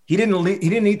there. He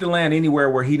didn't need to land anywhere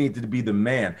where he needed to be the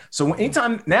man. So when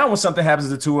something happens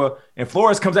to Tua and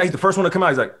Flores comes out, he's the first one to come out.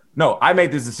 He's like, no, I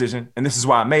made this decision and this is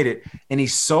why I made it. And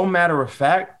he's so matter of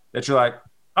fact that you're like,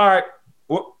 all right,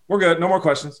 we're good. No more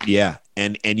questions. Yeah.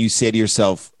 And you say to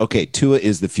yourself, okay, Tua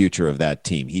is the future of that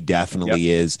team. He definitely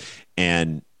is.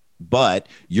 But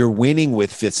you're winning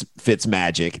with Fitz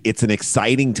magic. It's an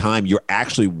exciting time. You're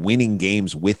actually winning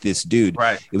games with this dude.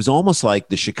 Right. It was almost like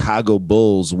the Chicago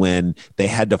Bulls when they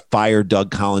had to fire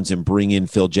Doug Collins and bring in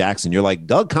Phil Jackson. You're like,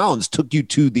 Doug Collins took you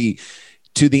to the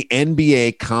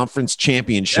NBA Conference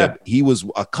Championship. Yeah. He was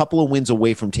a couple of wins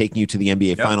away from taking you to the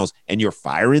NBA Finals, and you're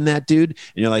firing that dude. And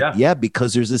you're like,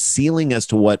 because there's a ceiling as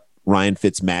to what Ryan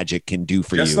Fitzmagic can do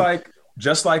for you.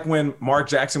 Just like when Mark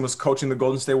Jackson was coaching the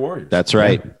Golden State Warriors. That's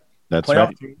right. That's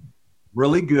right. Team,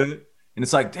 really good. And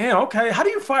it's like, damn, okay, how do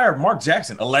you fire Mark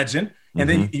Jackson, a legend, and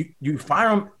then you fire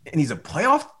him and he's a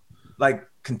playoff like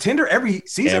contender every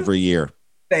season? Every year.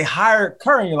 They hire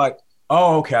Kerr and you're like,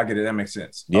 oh, okay, I get it. That makes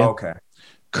sense. Yeah. Oh, okay.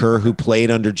 Kerr, who played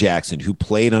under Jackson, who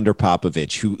played under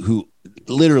Popovich, who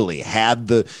literally had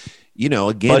the,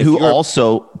 again,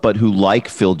 but who like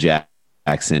Phil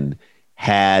Jackson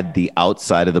had the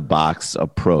outside of the box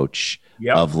approach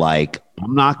of like,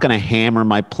 I'm not going to hammer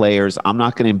my players. I'm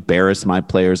not going to embarrass my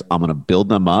players. I'm going to build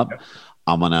them up.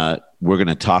 We're going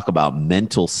to talk about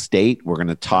mental state. We're going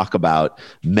to talk about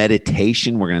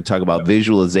meditation. We're going to talk about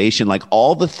visualization, like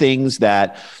all the things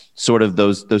that sort of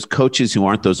those coaches who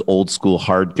aren't those old school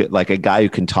like a guy who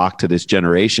can talk to this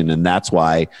generation. And that's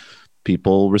why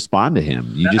people respond to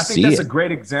him. You just see it. That's a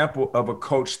great example of a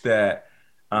coach that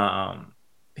because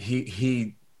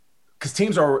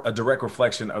teams are a direct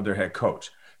reflection of their head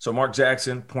coach. So Mark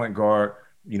Jackson, point guard,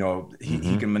 he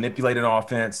can manipulate an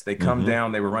offense. They come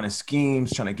down, they were running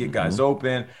schemes, trying to get guys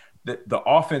open. The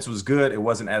offense was good. It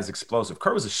wasn't as explosive.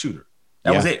 Kerr was a shooter.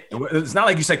 That was it. It's not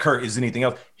like you say Kerr is anything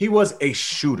else. He was a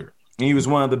shooter, and he was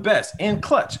one of the best and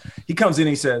clutch. He comes in and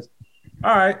he says,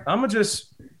 all right,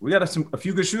 we got a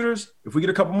few good shooters. If we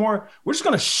get a couple more, we're just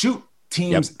going to shoot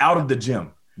teams out of the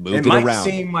gym. It might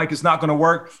seem like it's not going to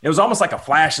work. It was almost like a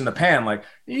flash in the pan. Like,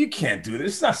 you can't do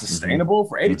this. It's not sustainable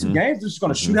for 82 games. They're just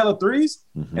going to shoot hella threes.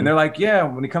 And they're like,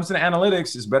 when it comes to the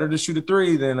analytics, it's better to shoot a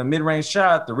three than a mid-range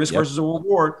shot. The risk versus a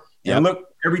reward. And look,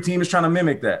 every team is trying to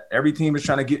mimic that. Every team is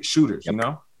trying to get shooters,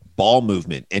 ball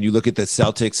movement, and you look at the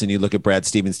Celtics and you look at Brad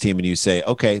Stevens' team and you say,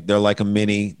 okay, they're like a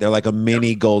mini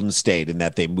Golden State in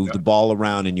that they move the ball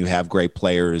around and you have great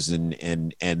players,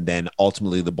 and then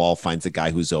ultimately the ball finds a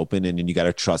guy who's open, and then you got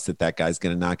to trust that guy's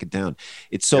going to knock it down.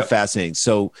 It's so fascinating.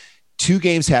 So 2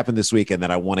 games happened this weekend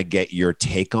that I want to get your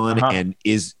take on, and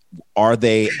are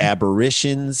they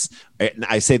aberrations? And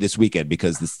I say this weekend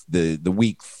because the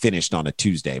week finished on a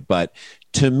Tuesday, but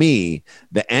to me,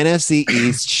 the NFC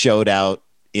East showed out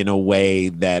in a way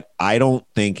that I don't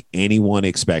think anyone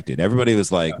expected. Everybody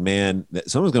was like, man,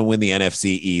 someone's going to win the NFC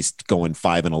East going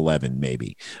 5-11,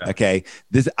 maybe. Okay.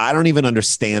 I don't even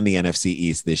understand the NFC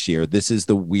East this year. This is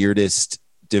the weirdest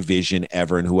division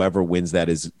ever. And whoever wins that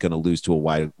is going to lose to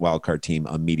a wild card team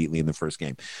immediately in the first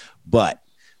game. But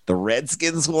the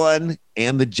Redskins won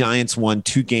and the Giants won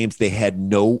 2 games they had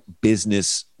no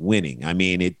business winning. I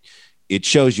mean, it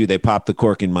shows you they popped the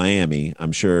cork in Miami.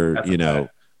 I'm sure, I'm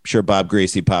sure Bob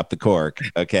Greasy popped the cork,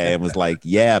 okay, and was like,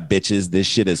 yeah, bitches, this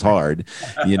shit is hard,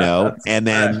 and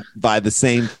then by the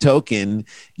same token,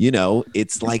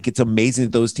 it's like, it's amazing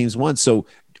that those teams won. So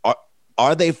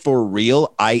are they for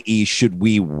real? I.e., should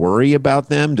we worry about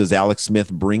them? Does Alex Smith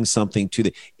bring something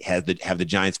to have the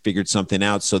Giants figured something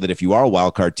out so that if you are a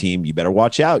wild card team, you better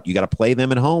watch out. You got to play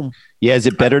them at home. Yeah. Is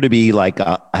it better to be like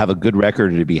have a good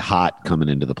record or to be hot coming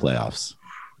into the playoffs?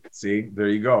 See, there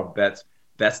you go.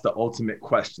 That's the ultimate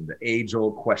question, the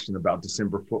age-old question about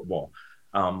December football.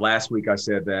 Last week I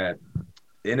said that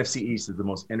the NFC East is the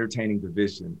most entertaining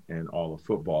division in all of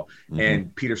football.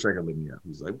 And Peter Schrager lit me up.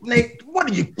 He's like, Nate, what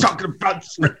are you talking about?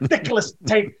 This ridiculous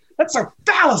take. That's a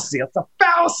fallacy. It's a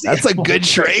fallacy. That's a good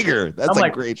Schrager. That's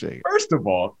a great Schrager. First of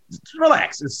all,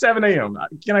 relax. It's 7 a.m.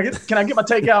 Can I get my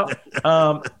take out?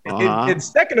 And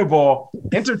second of all,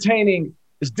 entertaining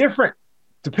is different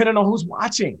depending on who's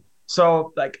watching.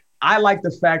 So, I like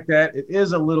the fact that it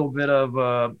is a little bit of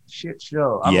a shit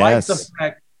show. I like the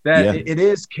fact that it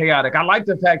is chaotic. I like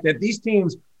the fact that these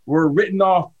teams were written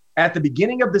off at the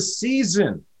beginning of the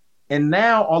season. And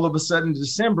now all of a sudden,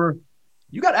 December,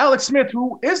 you got Alex Smith,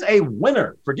 who is a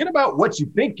winner. Forget about what you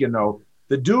think,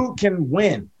 the dude can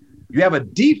win. You have a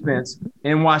defense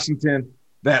in Washington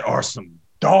that are some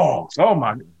dogs. Oh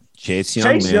my. Chase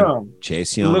Young.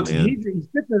 He's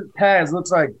fitting pads,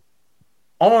 looks like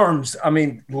arms. I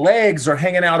mean, legs are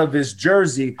hanging out of his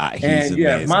jersey. And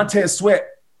amazing. Montez Sweat,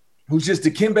 who's just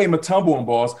Dikembe Mutombo on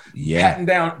balls,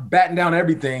 batting down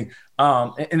everything.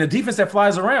 And the defense that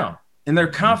flies around, and they're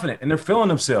confident and they're feeling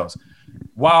themselves.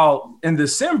 While in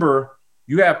December,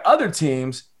 you have other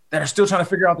teams that are still trying to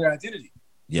figure out their identity.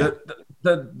 Yeah.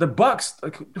 The Bucks,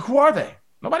 who are they?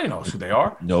 Nobody knows who they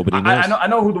are. Nobody knows. I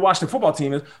know who the Washington football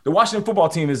team is. The Washington football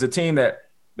team is a team that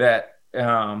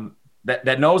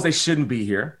knows they shouldn't be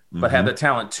here, but have the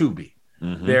talent to be.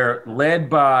 They're led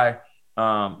by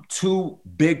 2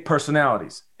 big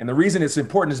personalities. And the reason it's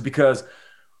important is because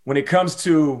when it comes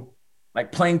to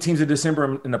playing teams in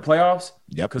December in the playoffs,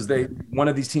 because one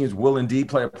of these teams will indeed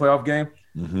play a playoff game.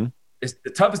 It's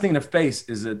the toughest thing to face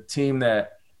is a team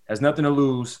that has nothing to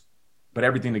lose, but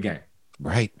everything to gain.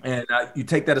 Right. And you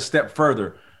take that a step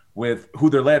further with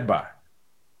who they're led by.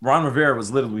 Ron Rivera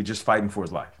was literally just fighting for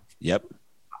his life. Yep.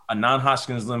 A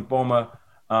non-Hodgkin's lymphoma.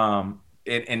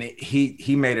 And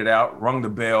he made it out, rung the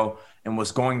bell, and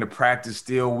was going to practice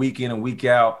still week in and week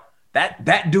out.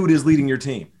 That dude is leading your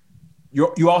team.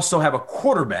 You also have a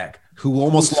quarterback who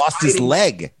almost lost his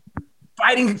leg,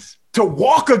 fighting to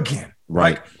walk again.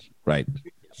 Right.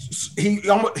 He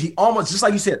almost, just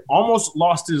like you said, almost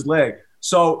lost his leg.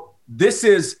 So this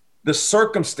is the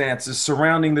circumstances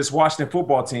surrounding this Washington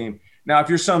football team. Now, if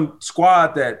you're some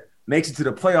squad that makes it to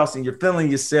the playoffs and you're feeling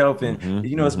yourself and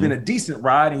it's been a decent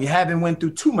ride and you haven't went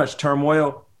through too much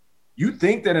turmoil, you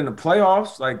think that in the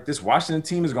playoffs, this Washington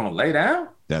team is going to lay down?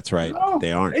 That's right. No,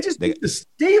 they aren't. They just beat the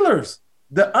Steelers,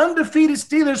 the undefeated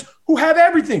Steelers, who have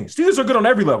everything. Steelers are good on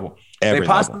every level. They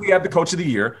possibly have the coach of the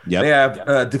year. Yep. They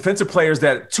have defensive players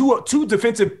two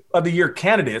defensive of the year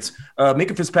candidates,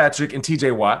 Minka Fitzpatrick and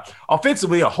TJ Watt.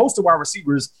 Offensively, a host of wide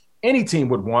receivers any team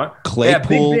would want.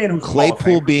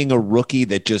 Claypool being a rookie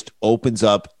that just opens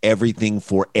up everything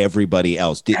for everybody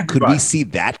else. Could we see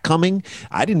that coming?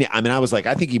 I was like,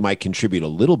 I think he might contribute a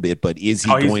little bit, but is he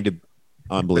going to?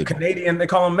 Unbelievable. The Canadian, they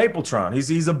call him Mapletron.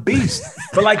 He's a beast.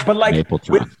 but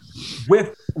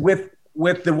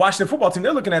with the Washington football team,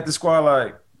 they're looking at the squad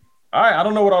like, all right, I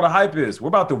don't know what all the hype is. We're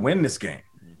about to win this game.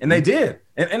 And they did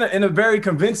in a very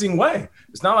convincing way.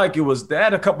 It's not like they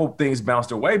had a couple things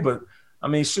bounced away, but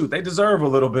they deserve a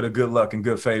little bit of good luck and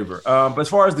good favor. But as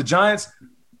far as the Giants,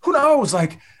 who knows?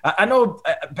 I know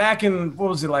back in,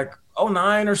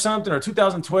 2009 or something, or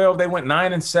 2012. They went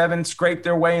 9-7, scraped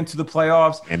their way into the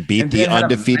playoffs, and beat the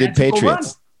undefeated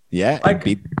Patriots. Yeah, like,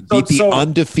 beat the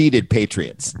undefeated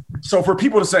Patriots. So for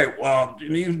people to say, well,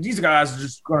 these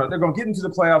guys are they're going to get into the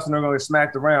playoffs and they're going to get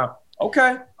smacked around.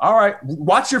 Okay, all right.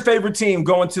 Watch your favorite team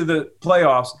go into the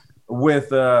playoffs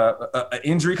with an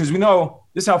injury, because we know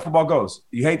this is how football goes.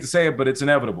 You hate to say it, but it's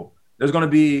inevitable. There's going to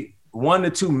be 1 to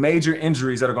 2 major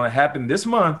injuries that are going to happen this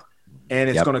month, and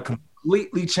it's going to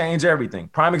completely change everything.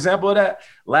 Prime example of that,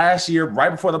 last year,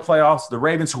 right before the playoffs, the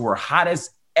Ravens, who were hot as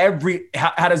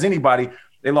anybody,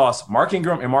 they lost Mark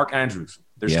Ingram and Mark Andrews.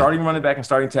 They're starting running back and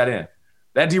starting tight end.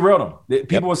 That derailed them.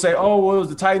 People will say, oh, well, it was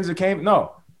the Titans that came.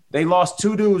 No, they lost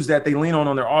 2 dudes that they lean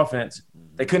on their offense.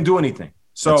 They couldn't do anything.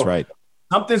 So that's right.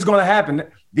 Something's going to happen.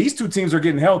 These 2 teams are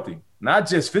getting healthy, not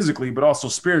just physically, but also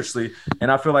spiritually. And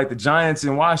I feel like the Giants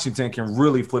in Washington can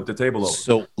really flip the table over.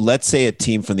 So let's say a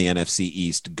team from the NFC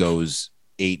East goes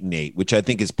 8-8, which I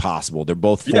think is possible. They're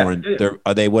both 4 and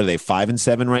are they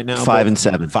 5-7 right now?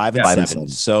 5-7. 5-7.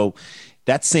 So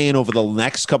that's saying over the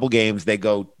next couple games they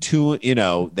go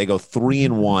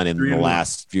 3-1 in the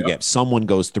last few games. Someone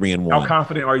goes 3-1. How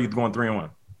confident are you going 3-1?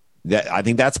 I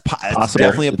think that's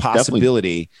definitely a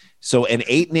possibility. So an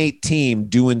 8-8 team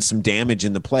doing some damage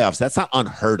in the playoffs, that's not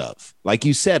unheard of. Like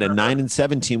you said, a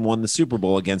 9-7 team won the Super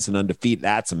Bowl against an undefeated.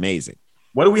 That's amazing.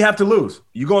 What do we have to lose?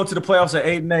 You go into the playoffs at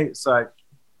 8-8. It's like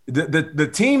the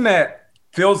team that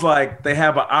feels like they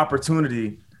have an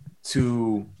opportunity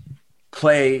to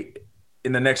play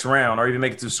in the next round or even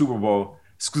make it to the Super Bowl.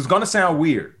 It's going to sound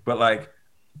weird, but like,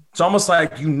 it's almost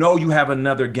like you have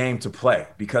another game to play,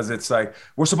 because it's like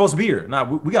we're supposed to be here. Now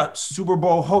we got Super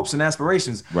Bowl hopes and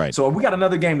aspirations, right? So we got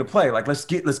another game to play. Like let's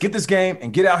get this game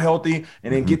and get out healthy,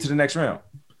 and then get to the next round.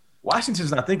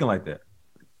 Washington's not thinking like that.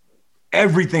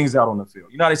 Everything's out on the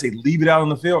field. You know how they say leave it out on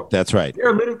the field? That's right.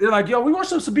 They're like, yo, we weren't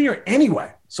supposed to be here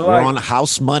anyway. So we're on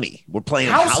house money. We're playing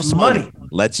house money.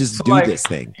 Let's just do this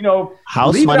thing.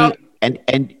 House money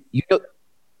and you know.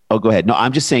 Oh, go ahead. No,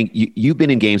 I'm just saying you've been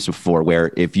in games before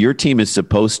where if your team is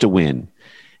supposed to win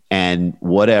and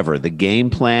whatever, the game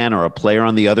plan or a player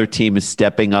on the other team is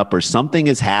stepping up or something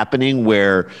is happening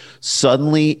where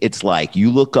suddenly it's like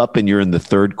you look up and you're in the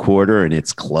third quarter and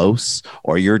it's close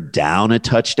or you're down a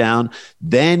touchdown,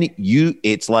 then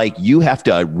it's like you have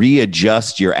to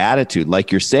readjust your attitude,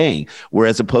 like you're saying,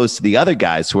 whereas opposed to the other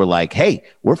guys who are like, hey,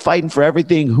 we're fighting for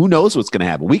everything. Who knows what's going to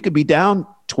happen? We could be down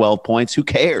 12 points. Who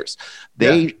cares?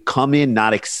 They come in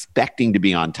not expecting to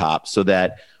be on top, so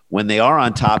that when they are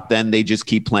on top, then they just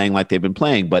keep playing like they've been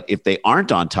playing. But if they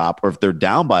aren't on top or if they're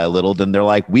down by a little, then they're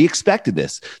like, we expected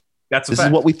this. This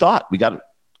is what we thought. We got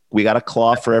a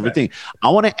claw for everything. I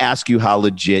want to ask you how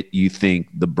legit you think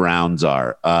the Browns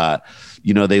are.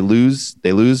 They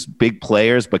lose big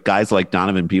players, but guys like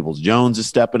Donovan Peoples-Jones is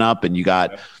stepping up, and you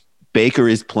got Baker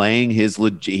is playing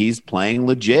he's playing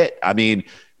legit. I mean,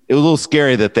 it was a little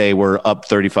scary that they were up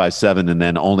 35-7 and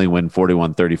then only win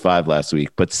 41-35 last week.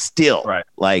 But still,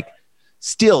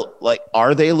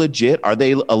 are they legit? Are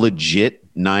they a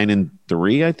legit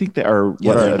 9-3? I think they are.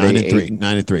 What are they?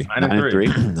 9-3.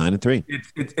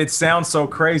 9-3. It sounds so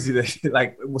crazy that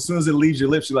like as soon as it leaves your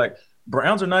lips, you're like,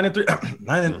 Browns are 9-3.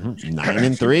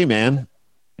 9-3, man.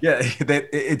 Yeah,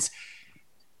 it's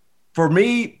for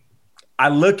me. I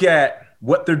look at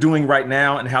what they're doing right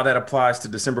now and how that applies to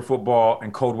December football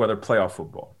and cold weather playoff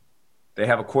football. They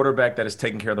have a quarterback that is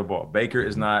taking care of the ball. Baker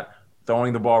is not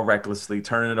throwing the ball recklessly,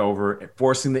 turning it over, and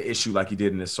forcing the issue like he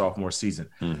did in his sophomore season.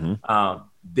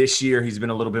 This year, he's been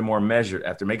a little bit more measured.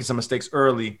 After making some mistakes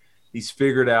early, he's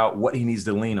figured out what he needs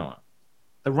to lean on.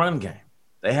 The run game.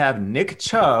 They have Nick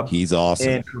Chubb. He's awesome.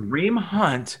 And Kareem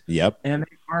Hunt. Yep. And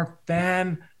they are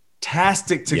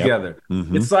fantastic together.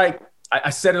 It's like, I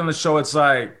said it on the show, it's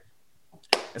like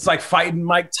fighting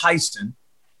Mike Tyson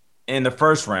in the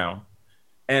first round,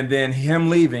 and then him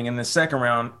leaving in the second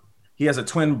round. He has a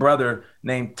twin brother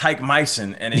named Tyke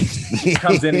Myson, and he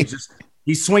comes in and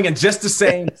he's swinging just the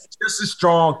same, just as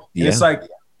strong. And it's like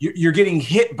you're getting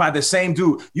hit by the same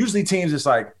dude. Usually teams, it's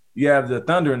like you have the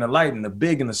thunder and the light and the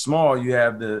big and the small. You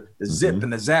have the zip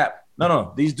and the zap.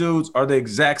 No. These dudes are the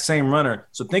exact same runner.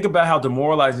 So think about how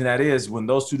demoralizing that is when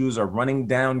those two dudes are running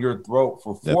down your throat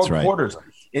for four quarters.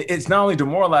 It's not only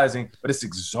demoralizing, but it's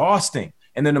exhausting.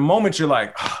 And then the moment you're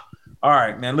like, all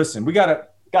right, man, listen, we gotta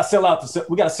sell out to stop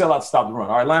the run.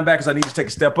 All right, linebackers, I need to take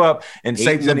a step up, and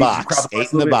safety in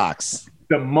the box.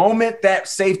 The moment that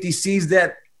safety sees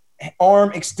that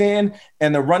arm extend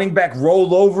and the running back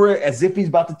roll over it as if he's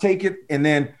about to take it, and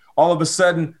then all of a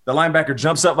sudden the linebacker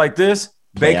jumps up like this.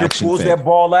 Baker pulls that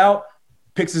ball out,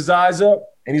 picks his eyes up,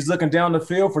 and he's looking down the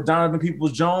field for Donovan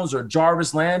Peoples-Jones or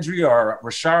Jarvis Landry or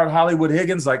Rashard Hollywood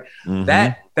Higgins. Like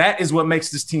that is what makes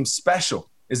this team special,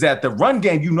 is that the run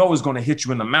game, is going to hit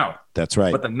you in the mouth. That's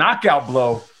right. But the knockout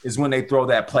blow is when they throw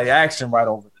that play action right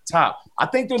over the top. I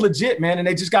think they're legit, man. And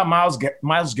they just got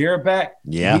Myles Garrett back.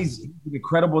 Yeah. He's an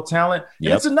incredible talent. And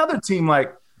Yep. it's another team,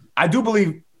 like, I do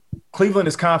believe Cleveland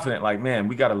is confident, like, man,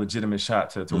 we got a legitimate shot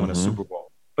to win a Super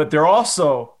Bowl. But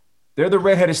they're the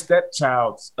redheaded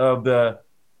stepchilds of the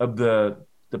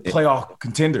playoff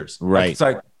contenders. Right.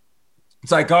 Like,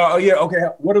 it's like, oh yeah, okay.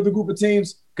 What are the group of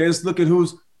teams? Okay, let's look at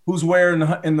who's where in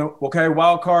the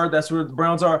wild card. That's where the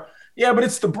Browns are. Yeah, but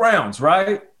it's the Browns,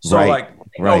 right? So they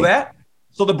know that.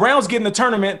 So the Browns get in the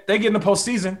tournament, they get in the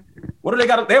postseason. What do they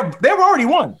got? They've already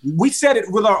won. We said it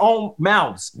with our own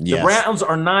mouths. Yes. The Browns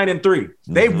are 9-3.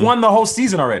 They've won the whole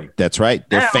season already. That's right.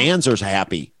 Their fans are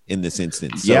happy in this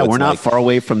instance. So yeah, we're not far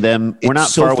away from them. We're not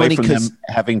far away from them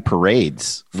having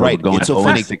parades. Right. Going it's so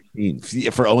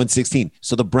 0-16. For 0-16.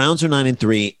 So the Browns are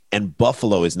 9-3 and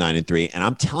Buffalo is 9-3. And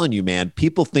I'm telling you, man,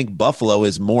 people think Buffalo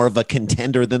is more of a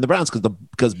contender than the Browns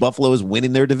because Buffalo is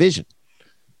winning their division.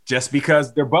 Just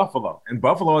because they're Buffalo. And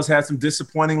Buffalo has had some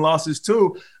disappointing losses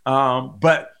too,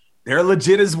 but they're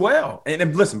legit as well.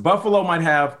 And listen, Buffalo might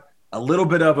have a little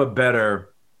bit of a better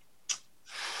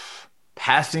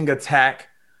passing attack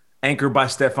anchored by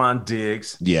Stephon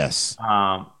Diggs. Yes.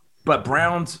 But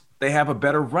Browns, they have a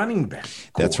better running back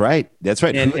core. That's right.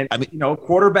 And I mean,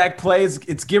 quarterback plays,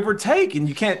 it's give or take. And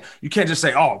you can't just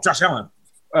say, oh, Josh Allen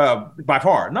by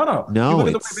far. No. You look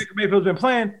at the way Baker Mayfield's been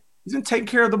playing, he's been taking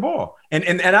care of the ball.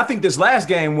 And I think this last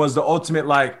game was the ultimate,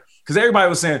 because everybody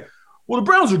was saying, well, the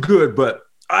Browns are good, but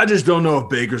I just don't know if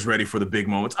Baker's ready for the big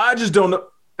moments. I just don't know.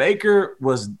 Baker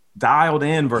was dialed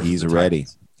in versus He's ready.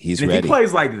 If he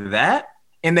plays like that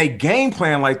and they game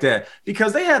plan like that,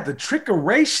 because they had the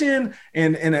trickeration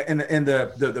and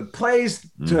the plays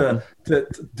to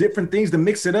different things to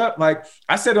mix it up. Like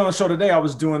I said on the show today, I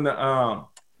was doing the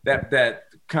that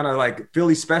kind of like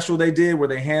Philly special they did where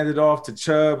they handed off to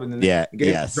Chubb and then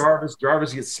Jarvis.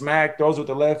 Jarvis gets smacked, throws with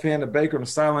the left hand, the Baker on the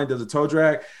sideline does a toe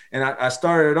drag. And I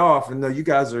started it off, and you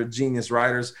guys are genius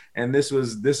writers, and this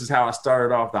is how I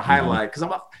started off the highlight, because I'm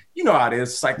like, you know how it is.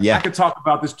 It's like I could talk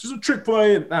about this, just a trick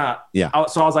play. And so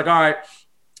I was like, all right,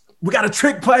 we got a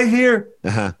trick play here,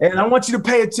 and I want you to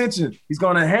pay attention. He's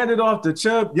going to hand it off to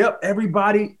Chubb. Yep,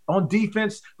 everybody on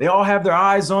defense, they all have their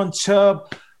eyes on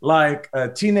Chubb, like a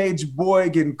teenage boy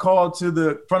getting called to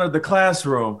the front of the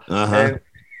classroom. And,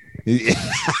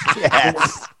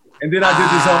 Yes. and then I did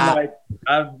this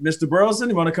whole Mr. Burleson,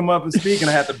 you want to come up and speak?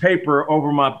 And I had the paper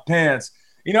over my pants.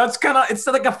 It's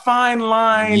like a fine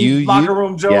line locker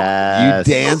room joke. Yes.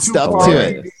 You danced up to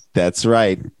it. That's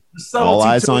right. All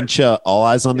eyes on Chubb. All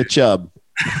eyes on the Chubb.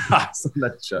 Eyes on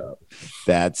the Chubb.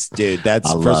 That's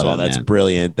first of all, that's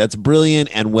brilliant. That's brilliant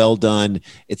and well done.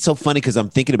 It's so funny because I'm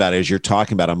thinking about it as you're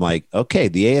talking about it. I'm like, okay,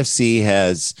 the AFC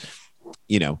has,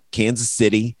 Kansas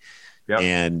City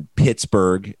and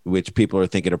Pittsburgh, which people are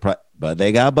thinking of, but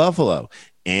they got Buffalo.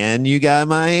 And you got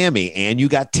Miami, and you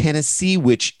got Tennessee,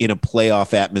 which in a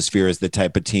playoff atmosphere is the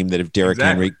type of team that if Derrick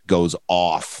Henry goes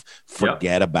off,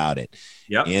 forget about it.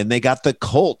 Yep. And they got the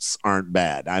Colts aren't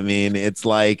bad. I mean, it's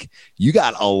like you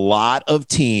got a lot of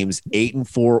teams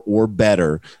 8-4 or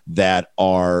better that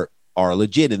are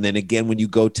legit. And then again, when you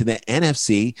go to the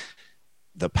NFC,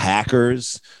 the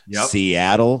Packers,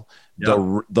 Seattle,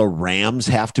 the Rams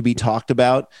have to be talked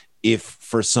about. If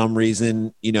for some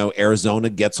reason, Arizona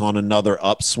gets on another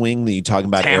upswing, then you're talking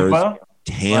about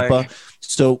Tampa.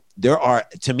 So there are,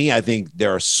 to me, I think there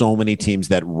are so many teams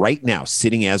that right now,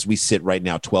 sitting as we sit right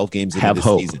now, 12 games into the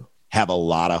season, have a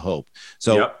lot of hope.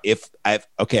 So I'm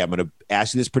going to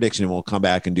ask you this prediction and we'll come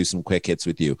back and do some quick hits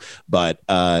with you. But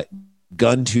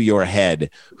gun to your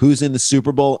head, who's in the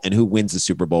Super Bowl and who wins the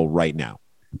Super Bowl right now?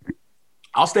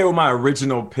 I'll stay with my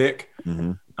original pick.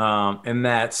 And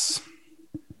that's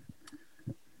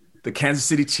the Kansas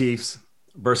City Chiefs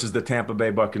versus the Tampa Bay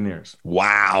Buccaneers.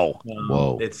 Wow.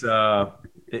 Whoa. It's a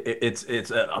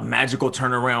magical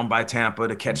turnaround by Tampa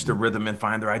to catch the rhythm and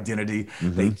find their identity.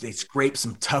 They scrape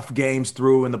some tough games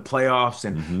through in the playoffs,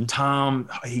 and Tom,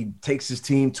 he takes his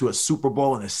team to a Super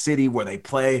Bowl in a city where they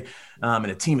play, and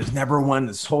the team has never won.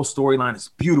 This whole storyline is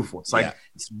beautiful. It's like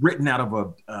it's written out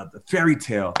of a fairy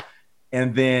tale,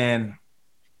 and then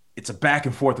it's a back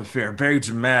and forth affair, very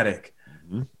dramatic.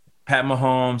 Pat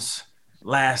Mahomes,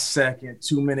 last second,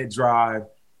 2-minute drive.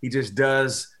 He just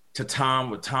does to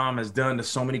Tom what Tom has done to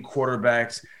so many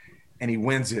quarterbacks, and he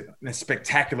wins it in a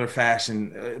spectacular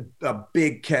fashion. A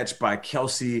big catch by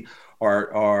Kelsey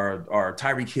or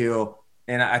Tyreek Hill,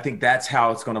 And I think that's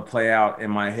how it's going to play out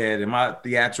in my head, in my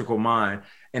theatrical mind.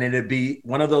 And it'd be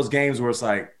one of those games where it's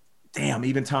like, damn,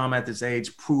 even Tom at this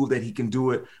age proved that he can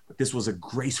do it. But this was a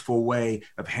graceful way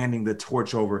of handing the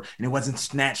torch over. And it wasn't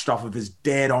snatched off of his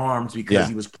dead arms because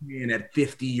he was playing at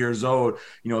 50 years old.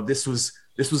 You know, this was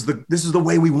the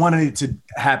way we wanted it to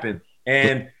happen.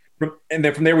 And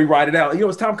then from there we ride it out. You know,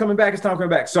 it's Tom coming back. It's Tom coming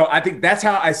back. So I think that's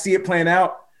how I see it playing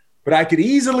out. But I could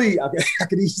easily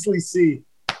see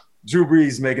Drew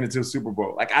Brees making it to a Super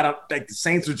Bowl. Like, I don't think the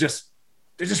Saints are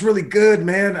they're just really good,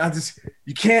 man.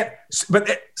 You can't. But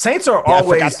Saints are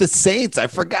always. I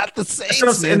forgot the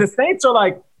Saints. And the Saints are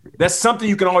like, that's something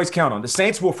you can always count on. The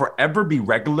Saints will forever be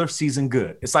regular season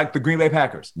good. It's like the Green Bay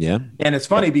Packers. Yeah. And it's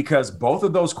funny because both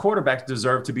of those quarterbacks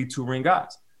deserve to be 2-ring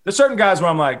guys. There's certain guys where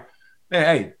I'm like,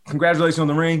 hey, congratulations on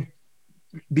the ring.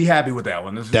 Be happy with that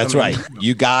one. That's right.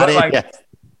 You got it. Like,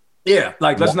 yeah,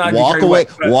 like let's not walk away.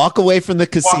 Walk away from the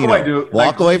casino. Walk away, dude.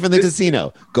 Walk away from the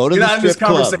casino. Go to the strip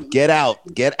club. Get out.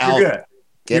 Get out. You're good.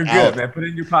 You're good, man. Put it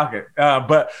in your pocket.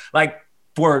 But like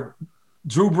for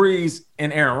Drew Brees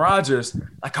and Aaron Rodgers,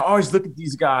 like I always look at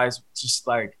these guys just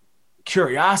like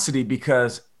curiosity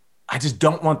because I just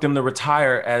don't want them to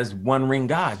retire as 1-ring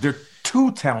guys. They're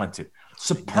too talented.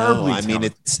 Superbly talented. I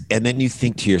mean, and then you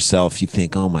think to yourself,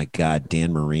 oh my God,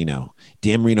 Dan Marino.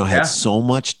 Dan Marino had so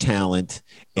much talent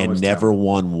and never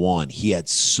won one. He had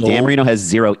Dan Marino has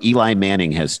 0. Eli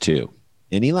Manning has 2.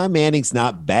 And Eli Manning's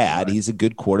not bad. He's a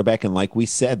good quarterback. And like we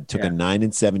said, took a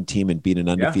 9-7 team and beat an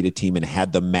undefeated team and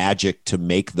had the magic to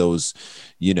make those,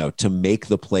 to make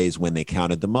the plays when they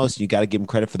counted the most. You got to give him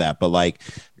credit for that. But like,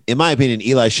 in my opinion,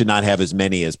 Eli should not have as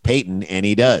many as Peyton, and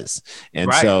he does. And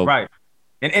Right.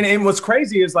 And what's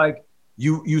crazy is like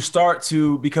you start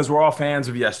to, because we're all fans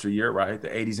of yesteryear, right? The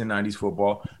 80s and 90s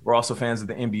football. We're also fans of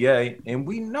the NBA, and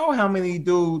we know how many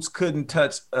dudes couldn't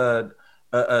touch a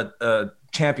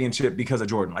championship because of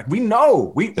Jordan. Like we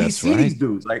know, we see these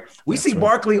dudes. Like we see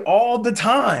Barkley all the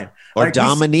time. Or like,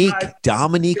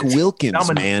 Dominique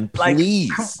Wilkins, man, please.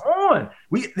 Like, come on.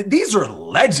 These are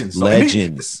legends.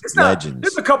 Legends.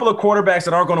 There's a couple of quarterbacks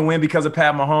that aren't going to win because of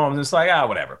Pat Mahomes. It's like,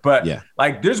 whatever. But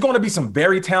like, there's going to be some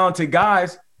very talented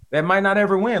guys that might not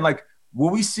ever win. Like, will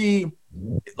we see,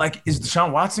 like, is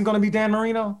Deshaun Watson going to be Dan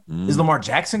Marino? Is Lamar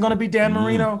Jackson going to be Dan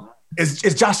Marino? Is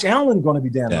Josh Allen going to be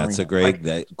Dan Marino? That's a great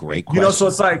question. So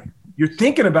it's like, you're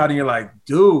thinking about it and you're like,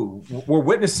 dude, we're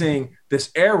witnessing this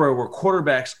era where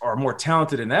quarterbacks are more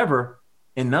talented than ever,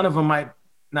 and none of them might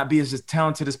not be as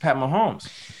talented as Pat Mahomes,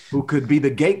 who could be the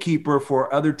gatekeeper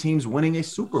for other teams winning a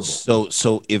Super Bowl.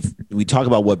 So if we talk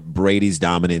about what Brady's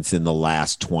dominance in the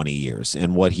last 20 years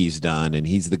and what he's done, and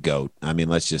he's the GOAT. I mean,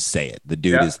 let's just say it. The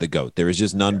dude is the GOAT. There is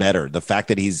just none better. The fact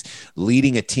that he's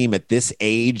leading a team at this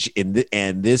age and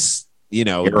this,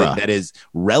 that is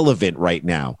relevant right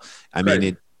now. I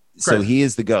mean, so he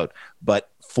is the GOAT. But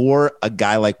for a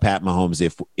guy like Pat Mahomes,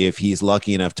 if he's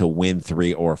lucky enough to win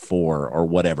 3 or 4 or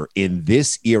whatever in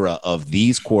this era of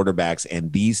these quarterbacks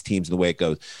and these teams, the way it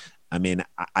goes, I mean,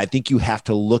 I think you have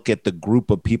to look at the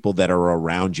group of people that are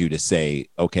around you to say,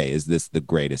 okay, is this the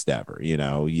greatest ever? You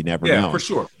never know. Yeah, for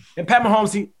sure. And Pat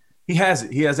Mahomes, he has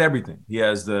it. He has everything. He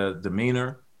has the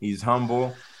demeanor. He's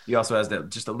humble. He also has that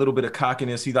just a little bit of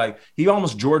cockiness. He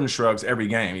almost Jordan shrugs every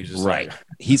game. He's just like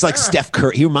he's like Steph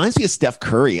Curry. He reminds me of Steph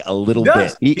Curry a little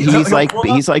bit. He's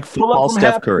like football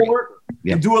Steph Curry.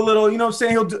 And do a little, you know what I'm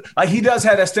saying? He'll do like he does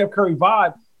have that Steph Curry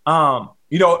vibe.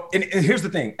 And here's the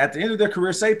thing. At the end of their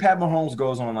career, say Pat Mahomes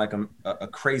goes on like a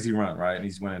crazy run, right? And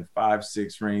he's winning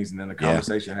 5-6 rings, and then the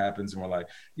conversation happens, and we're like,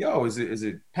 yo, is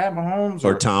it Pat Mahomes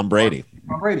or Tom Brady?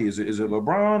 Tom Brady. Is it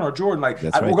LeBron or Jordan? Like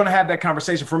we're gonna have that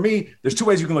conversation. For me, there's 2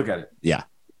 ways you can look at it. Yeah.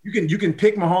 You can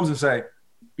pick Mahomes and say,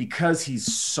 because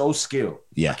he's so skilled.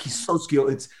 Yeah. Like he's so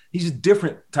skilled. He's a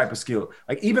different type of skill.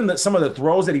 Like even some of the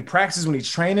throws that he practices when he's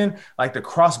training, like the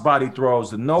crossbody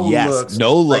throws, the no looks.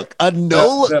 No look. A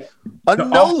no look.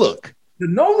 The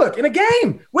no look in a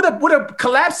game with a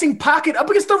collapsing pocket up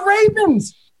against the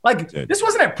Ravens. Like this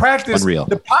wasn't at practice. Unreal.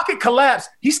 The pocket collapsed.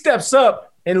 He steps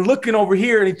up and looking over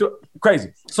here and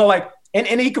crazy. So like and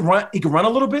he can run a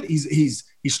little bit. He's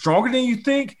stronger than you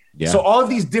think. Yeah. So all of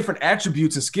these different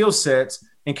attributes and skill sets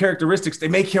and characteristics, they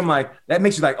make him like, that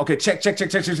makes you like, okay, check. He's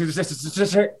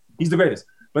the greatest.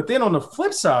 But then on the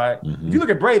flip side, if you look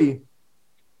at Brady,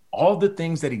 all the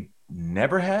things that he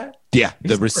never had. Yeah,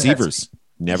 the receivers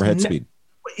never had speed.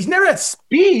 He's never had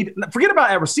speed. Forget about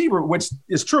at receiver, which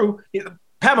is true.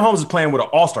 Pat Mahomes is playing with an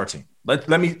all-star team.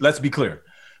 Let's be clear.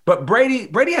 But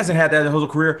Brady hasn't had that his whole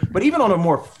career. But even on a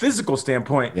more physical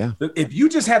standpoint, if you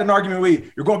just had an argument where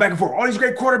you're going back and forth, all these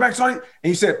great quarterbacks, and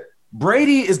you said,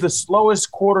 Brady is the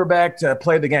slowest quarterback to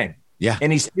play the game. Yeah.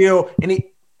 And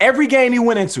every game he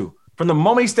went into, from the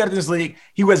moment he stepped in this league,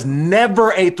 he was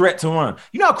never a threat to run.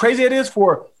 You know how crazy it is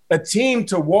for a team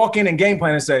to walk in and game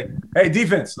plan and say, hey,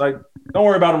 defense, like, don't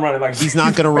worry about him running. Like, he's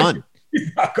not going to run.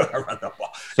 He's not going to run the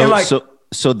ball.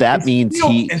 So that means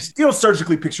and still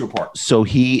surgically picks you apart. So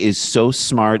he is so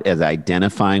smart at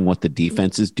identifying what the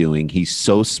defense is doing. He's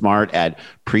so smart at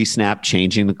pre-snap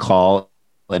changing the call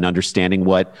and understanding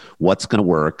what's going to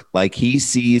work. Like he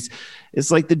sees,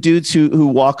 it's like the dudes who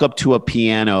walk up to a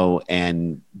piano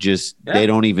and just they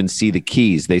don't even see the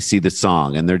keys. They see the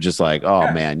song and they're just like,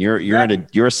 oh man, you're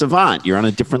a savant. You're on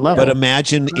a different level. But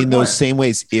imagine in those same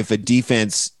ways,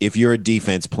 if you're a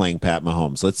defense playing Pat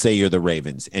Mahomes, let's say you're the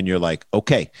Ravens and you're like,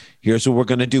 okay, here's what we're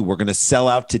going to do. We're going to sell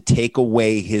out to take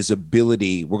away his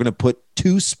ability. We're going to put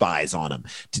 2 spies on him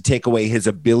to take away his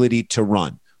ability to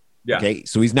run. Yeah. Okay.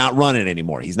 So he's not running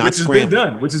anymore. He's not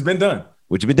scrambling. Which has been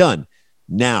done.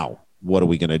 Now, what are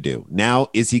we going to do? Now,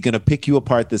 is he going to pick you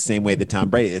apart the same way that Tom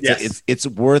Brady? It's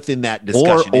worth in that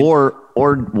discussion.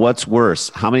 Or what's worse,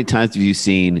 how many times have you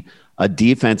seen a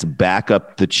defense back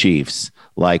up the Chiefs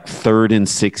like 3rd and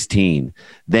 16?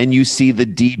 Then you see the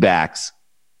D-backs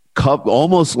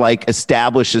almost like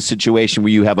establish a situation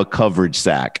where you have a coverage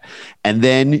sack. And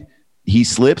then he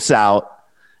slips out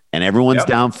and everyone's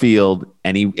downfield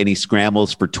and he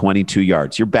scrambles for 22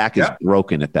 yards. Your back is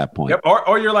broken at that point. Yep.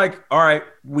 Or you're like, all right,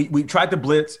 we tried to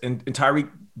blitz and Tyreek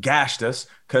gashed us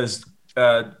because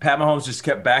Pat Mahomes just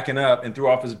kept backing up and threw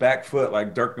off his back foot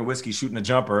like Dirk Nowitzki shooting a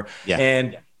jumper. Yeah.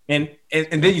 And then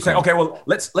you say, okay, well,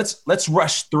 let's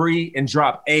rush 3 and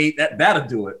drop 8. That'll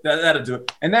do it. That'll do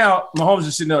it. And now Mahomes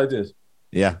is sitting there like this.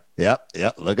 Yeah.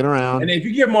 Yep. Looking around. And if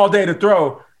you give him all day to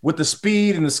throw with the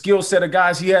speed and the skill set of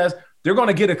guys he has, they're going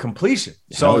to get a completion.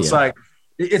 So it's like,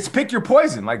 it's pick your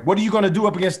poison. Like, what are you going to do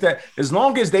up against that? As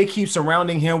long as they keep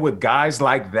surrounding him with guys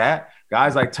like that,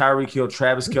 guys like Tyreek Hill,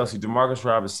 Travis Kelce, DeMarcus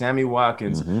Roberts, Sammy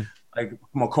Watkins, like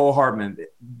McCole Hartman,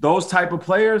 those type of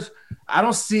players, I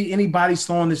don't see anybody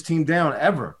slowing this team down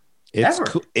ever.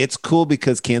 It's cool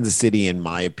because Kansas City, in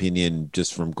my opinion,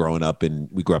 just from growing up, and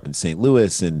we grew up in St.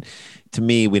 Louis, and to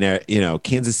me,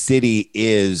 Kansas City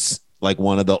is like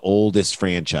one of the oldest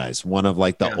franchise, one of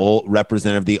like the old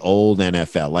representative of the old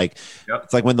NFL. Like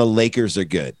it's like when the Lakers are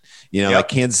good, like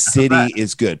Kansas City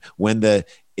is good. When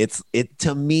it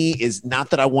to me is not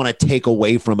that I want to take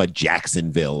away from a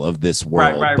Jacksonville of this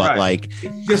world, but like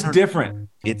it's just different.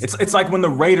 It's like when the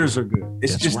Raiders are good.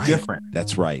 It's just different.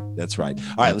 That's right. All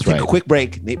right, let's take a quick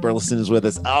break. Nate Burleson is with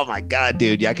us. Oh my God,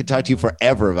 dude. Yeah, I could talk to you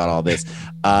forever about all this.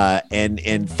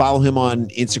 And follow him on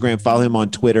Instagram, follow him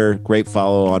on Twitter. Great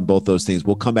follow on both those things.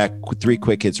 We'll come back with 3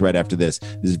 quick hits right after this.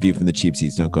 This is View from the Cheap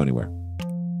Seats. Don't go anywhere.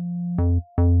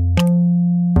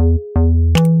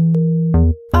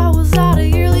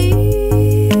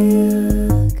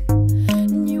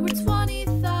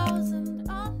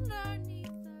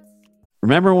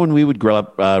 Remember when we would grow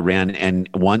up, Rand, and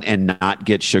not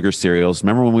get sugar cereals?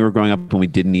 Remember when we were growing up and we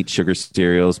didn't eat sugar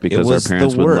cereals because our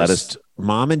parents wouldn't let us?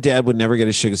 Mom and Dad would never get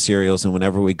us sugar cereals, and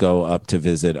whenever we go up to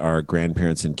visit our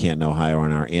grandparents in Canton, Ohio,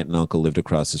 and our aunt and uncle lived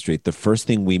across the street, the first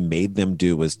thing we made them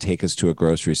do was take us to a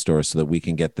grocery store so that we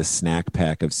can get the snack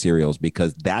pack of cereals,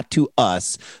 because that to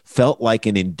us felt like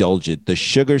an indulgent. The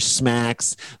sugar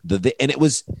smacks, and it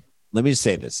was. Let me just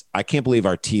say this. I can't believe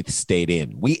our teeth stayed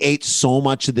in. We ate so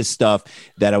much of this stuff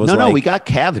that I was No, we got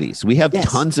cavities. We have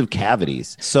tons of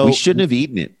cavities. So we shouldn't have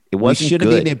eaten it. It wasn't good. We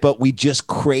shouldn't have eaten it, but we just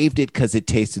craved it because it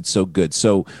tasted so good.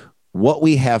 So what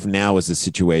we have now is a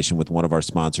situation with one of our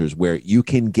sponsors where you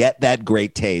can get that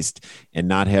great taste and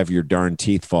not have your darn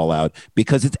teeth fall out,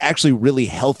 because it's actually really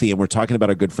healthy. And we're talking about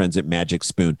our good friends at Magic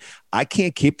Spoon. I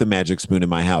can't keep the Magic Spoon in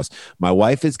my house. My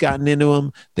wife has gotten into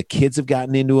them. The kids have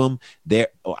gotten into them.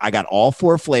 I got all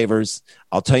 4 flavors.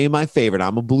 I'll tell you my favorite.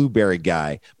 I'm a blueberry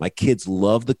guy. My kids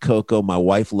love the cocoa. My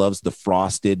wife loves the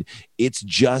frosted. It's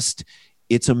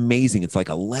amazing. It's like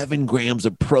 11 grams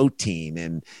of protein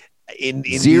and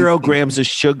 0 grams of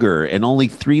sugar and only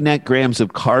 3 net grams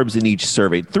of carbs in each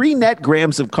serving. 3 net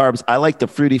grams of carbs. I like the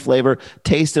fruity flavor.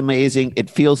 Tastes amazing. It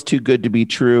feels too good to be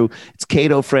true. It's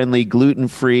keto friendly, gluten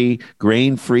free,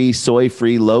 grain free, soy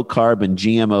free, low carb, and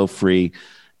GMO free.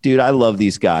 Dude, I love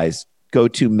these guys. Go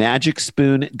to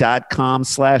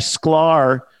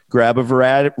magicspoon.com/Sklar. Grab a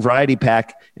variety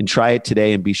pack and try it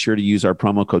today, and be sure to use our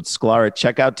promo code Sklar at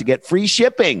checkout to get free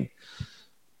shipping.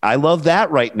 I love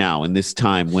that right now in this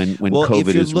time when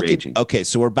COVID is raging. Okay,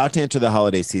 so we're about to enter the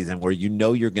holiday season where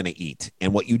you're going to eat.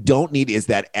 And what you don't need is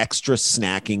that extra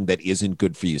snacking that isn't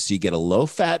good for you. So you get a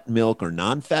low-fat milk or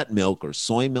non-fat milk or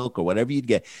soy milk or whatever you'd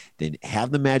get. Then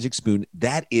have the Magic Spoon.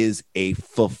 That is a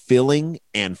fulfilling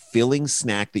and filling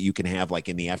snack that you can have like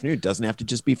in the afternoon. It doesn't have to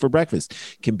just be for breakfast.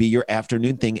 It can be your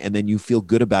afternoon thing, and then you feel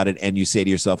good about it. And you say to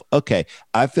yourself, okay,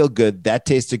 I feel good. That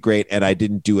tasted great, and I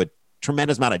didn't do a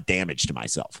tremendous amount of damage to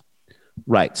myself.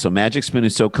 Right. So Magic Spoon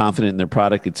is so confident in their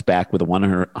product, it's backed with a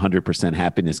 100%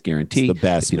 happiness guarantee. It's the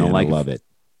best. If you don't like, I love it.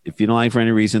 If you don't like it for any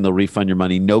reason, they'll refund your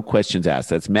money. No questions asked.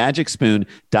 That's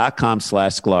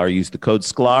magicspoon.com/Sklar. Use the code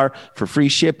Sklar for free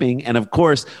shipping. And of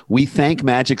course, we thank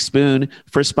Magic Spoon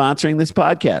for sponsoring this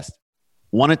podcast.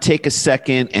 Want to take a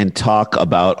second and talk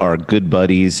about our good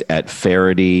buddies at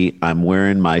Faraday. I'm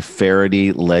wearing my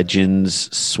Faraday Legends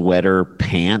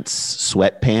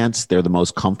sweatpants. They're the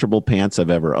most comfortable pants I've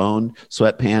ever owned.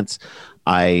 Sweatpants.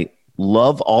 I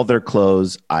love all their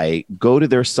clothes. I go to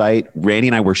their site. Randy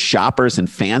and I were shoppers and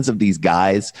fans of these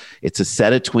guys. It's a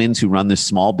set of twins who run this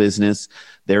small business.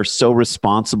 They're so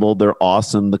responsible. They're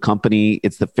awesome. The company,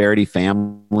 it's the Faraday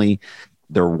family.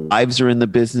 Their wives are in the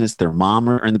business. Their mom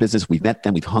are in the business. We've met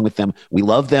them. We've hung with them. We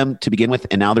love them to begin with.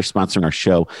 And now they're sponsoring our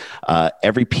show.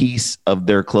 Every piece of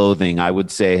their clothing, I would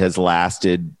say, has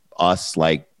lasted us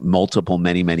like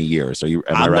many years. Am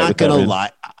I right with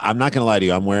that? I'm not going to lie to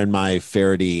you. I'm wearing my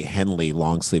Faraday Henley,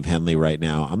 long sleeve Henley right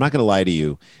now. I'm not going to lie to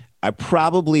you. I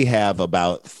probably have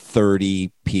about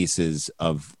 30 pieces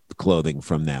of clothing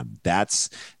from them.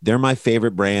 They're my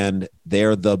favorite brand.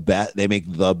 They're the best. They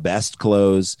make the best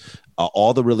clothes.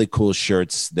 All the really cool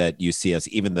shirts that you see us,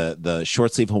 even the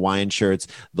short sleeve Hawaiian shirts,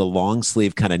 the long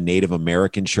sleeve kind of Native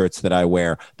American shirts that I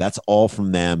wear, that's all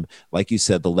from them. Like you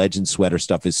said, the Legend sweater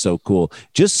stuff is so cool.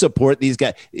 Just support these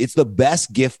guys. It's the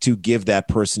best gift to give that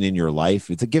person in your life.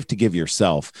 It's a gift to give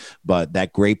yourself, but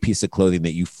that great piece of clothing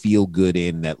that you feel good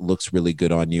in, that looks really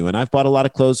good on you. And I've bought a lot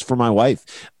of clothes for my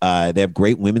wife. They have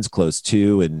great women's clothes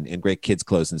too, and great kids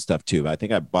clothes and stuff too. I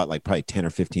think I bought like probably 10 or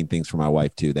 15 things for my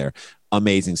wife too there.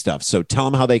 Amazing stuff. So tell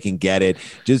them how they can get it.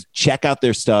 Just check out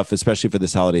their stuff, especially for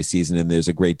this holiday season. And there's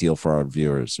a great deal for our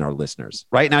viewers and our listeners.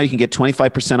 Right now, you can get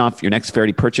 25% off your next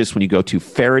Faraday purchase when you go to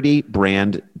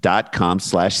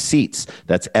FaradayBrand.com/seats.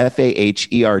 That's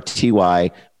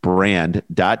FAHERTY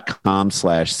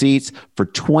brand.com/seats for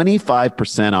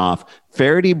 25% off.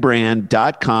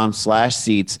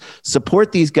 FaradayBrand.com/seats.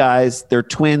 Support these guys. They're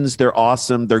twins. They're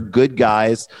awesome. They're good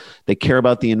guys. They care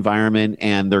about the environment,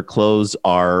 and their clothes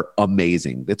are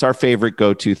amazing. It's our favorite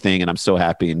go-to thing, and I'm so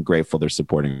happy and grateful they're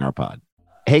supporting our pod.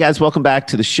 Hey guys, welcome back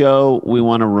to the show. We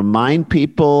want to remind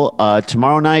people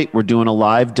tomorrow night we're doing a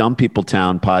live Dumb People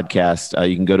Town podcast.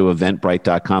 You can go to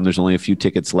eventbrite.com. There's only a few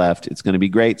tickets left. It's going to be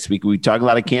great. We talk a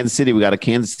lot of Kansas City. We got a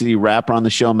Kansas City rapper on the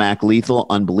show, Mac Lethal,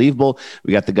 unbelievable.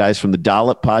 We got the guys from the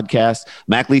Dollop podcast.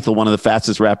 Mac Lethal, one of the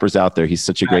fastest rappers out there. He's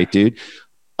such a great dude.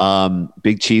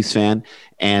 Big Chiefs fan.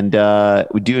 And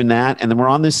we're doing that. And then we're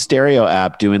on this stereo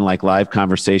app doing like live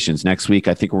conversations. Next week,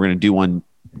 I think we're going to do one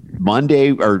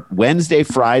Monday or Wednesday,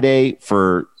 Friday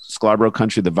for Scarborough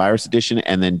Country, the Virus Edition,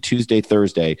 and then Tuesday,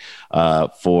 Thursday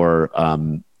for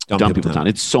Dumb People Town.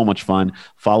 It's so much fun.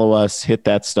 Follow us, hit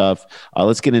that stuff.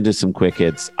 Let's get into some quick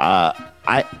hits. I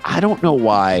don't know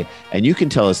why, and you can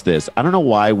tell us this. I don't know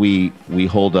why we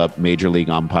hold up major league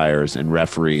umpires and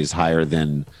referees higher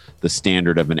than the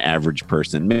standard of an average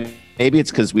person. Maybe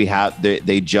it's because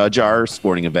they judge our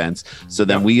sporting events, so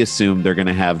then we assume they're going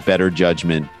to have better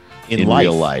judgment in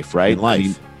real life, right? In life. I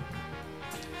mean,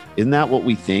 isn't that what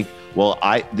we think? Well,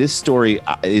 this story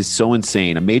is so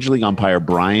insane. A major league umpire,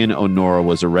 Brian O'Nora,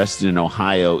 was arrested in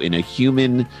Ohio in a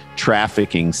human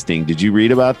trafficking sting. Did you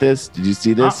read about this? Did you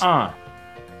see this?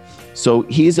 So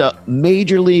he's a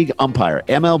major league umpire,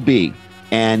 MLB,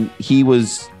 and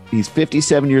he's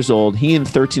 57 years old. He and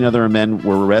 13 other men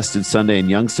were arrested Sunday in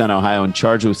Youngstown, Ohio, and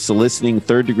charged with soliciting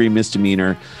third-degree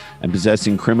misdemeanor and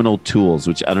possessing criminal tools,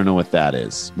 which I don't know what that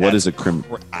is. What is a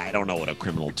criminal? I don't know what a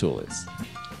criminal tool is.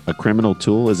 A criminal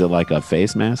tool? Is it like a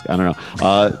face mask? I don't know.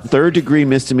 Third-degree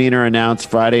misdemeanor announced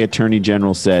Friday, Attorney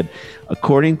General said.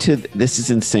 According to, this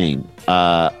is insane,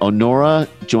 O'Nora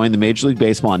joined the Major League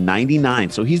Baseball in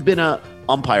 99. So he's been an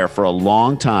umpire for a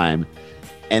long time.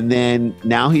 And then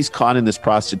now he's caught in this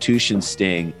prostitution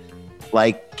sting.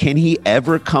 Like, can he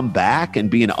ever come back and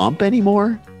be an ump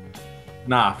anymore?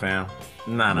 Nah, fam.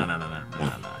 No.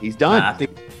 He's done. Nah, I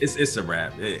think it's a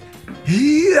wrap.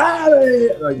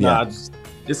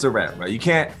 It's a wrap, bro. You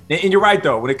can't. And you're right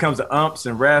though. When it comes to umps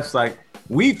and refs, like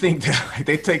we think that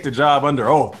they take the job under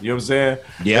oath. You know what I'm saying?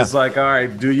 Yeah. It's like, all right,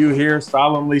 do you here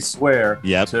solemnly swear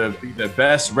to be the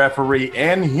best referee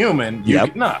and human?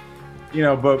 Not. You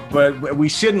know, but we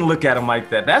shouldn't look at them like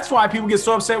that. That's why people get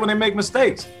so upset when they make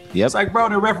mistakes. It's like, bro,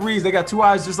 they're referees. They got two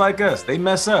eyes just like us. They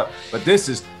mess up. But this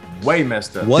is way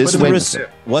messed up.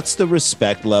 What's the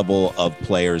respect level of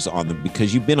players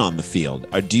because you've been on the field?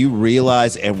 Do you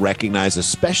realize and recognize,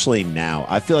 especially now,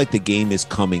 I feel like the game is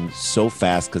coming so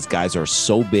fast because guys are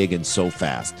so big and so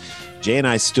fast. Jay and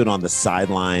I stood on the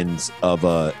sidelines at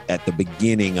the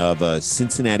beginning of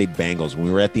Cincinnati Bengals when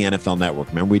we were at the NFL Network.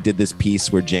 Remember we did this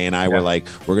piece where Jay and I were like,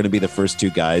 we're going to be the first two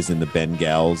guys in the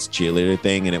Bengals cheerleader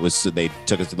thing, and they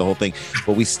took us to the whole thing.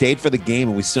 But we stayed for the game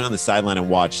and we stood on the sideline and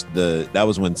watched that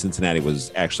was when Cincinnati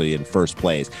was actually in first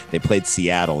place. They played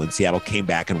Seattle, and Seattle came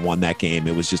back and won that game.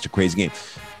 It was just a crazy game.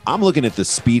 I'm looking at the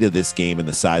speed of this game and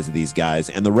the size of these guys,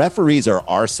 and the referees are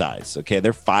our size. Okay,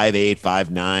 they're 5'8",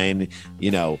 5'9", you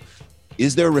know.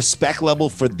 Is there a respect level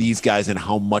for these guys and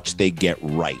how much they get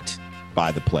right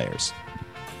by the players?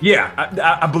 Yeah,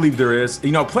 I believe there is.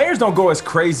 You know, players don't go as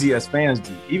crazy as fans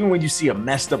do. Even when you see a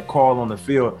messed up call on the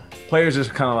field, players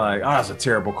just kind of like, oh, that's a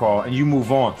terrible call, and you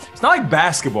move on. It's not like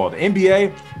basketball. The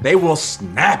NBA, they will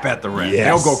snap at the ref.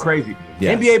 They'll go crazy.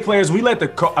 Yes. NBA players, we let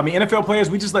NFL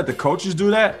players, we just let the coaches do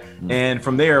that, and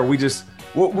from there, we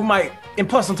might. And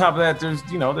plus, on top of that,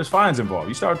 there's fines involved.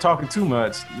 You start talking too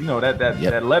much,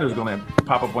 that letter's going to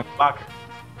pop up on your locker.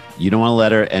 You don't want a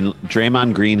letter. And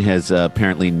Draymond Green has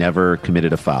apparently never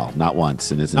committed a foul, not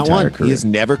once in his entire career. He has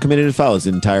never committed a foul his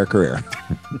entire career.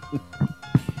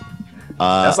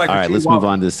 That's like all right, let's move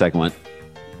on to the second one.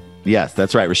 Yes,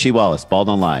 that's right. Rasheed Wallace, ball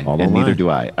don't lie. Neither do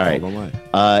I. All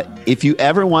right. If you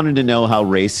ever wanted to know how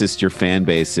racist your fan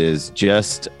base is,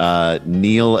 just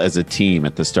kneel as a team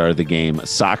at the start of the game. A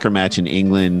soccer match in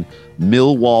England,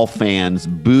 Millwall fans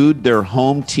booed their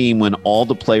home team when all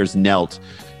the players knelt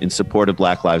in support of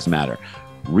Black Lives Matter.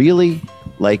 Really?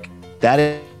 Like, that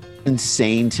is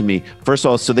insane to me. First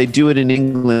of all, so they do it in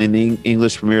England, in the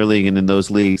English Premier League, and in those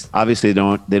leagues. Obviously,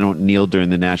 they don't kneel during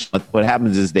the national. What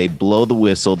happens is they blow the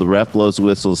whistle. The ref blows the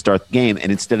whistle to start the game,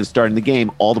 and instead of starting the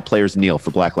game, all the players kneel for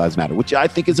Black Lives Matter, which I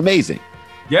think is amazing.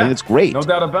 Yeah, and it's great. No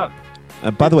doubt about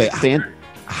it. By the way,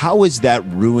 how is that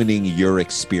ruining your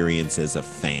experience as a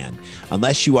fan?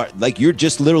 Unless you are you're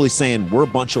just literally saying we're a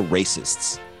bunch of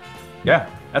racists. Yeah,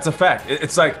 that's a fact.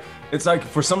 It's like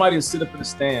for somebody to sit up in the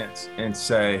stands and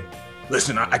say,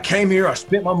 listen, I came here, I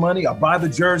spent my money, I buy the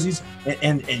jerseys,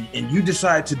 and you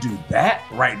decide to do that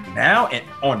right now and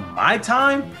on my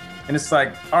time? And it's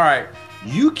like, all right,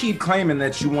 you keep claiming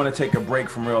that you want to take a break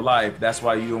from real life. That's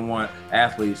why you don't want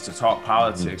athletes to talk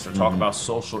politics or talk about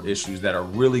social issues that are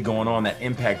really going on that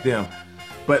impact them.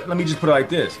 But let me just put it like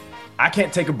this. I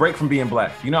can't take a break from being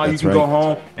black. You know how you can go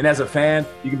home and as a fan,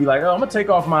 you can be like, oh, I'm gonna take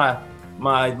off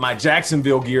my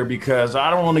Jacksonville gear because I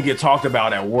don't want to get talked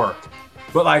about at work.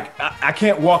 But like, I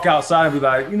can't walk outside and be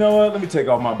like, you know what, let me take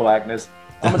off my blackness.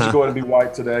 I'm gonna go ahead and be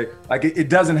white today. Like it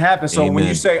doesn't happen. So when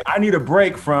you say I need a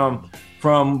break from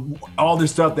all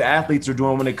this stuff the athletes are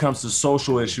doing when it comes to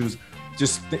social issues,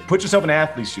 just put yourself in the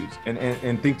athlete's shoes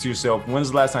and think to yourself,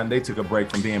 when's the last time they took a break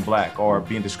from being black or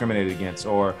being discriminated against,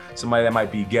 or somebody that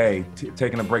might be gay,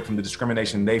 taking a break from the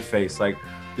discrimination they face. Like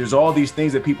there's all these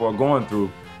things that people are going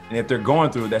through. And if they're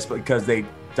going through, that's because they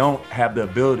don't have the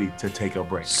ability to take a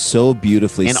break. So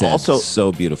beautifully said. Also,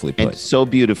 so beautifully put. And so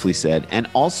beautifully said. And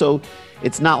also,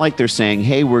 it's not like they're saying,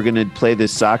 hey, we're going to play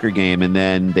this soccer game, and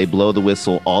then they blow the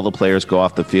whistle, all the players go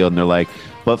off the field, and they're like,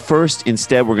 but first,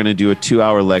 instead, we're going to do a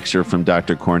 2-hour lecture from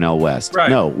Dr. Cornel West. Right.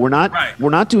 No, we're not. Right. We're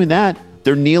not doing that.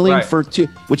 They're kneeling for 2,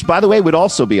 which, by the way, would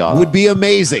also be awesome. Would be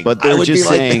amazing. But they're just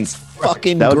saying,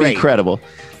 fucking that would great. be incredible.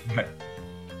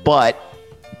 Right.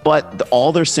 But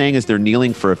all they're saying is they're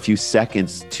kneeling for a few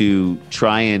seconds to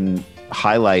try and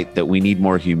highlight that we need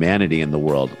more humanity in the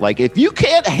world. Like, if you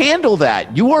can't handle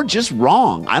that, you are just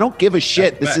wrong. I don't give a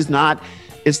shit. This is not,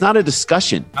 it's not a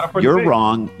discussion. You're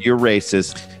wrong. You're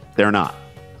racist. They're not.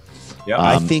 Yeah,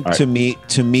 I think to me,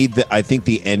 I think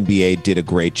the NBA did a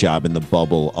great job in the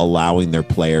bubble, allowing their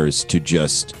players to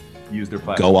just use their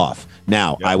platform. Go off.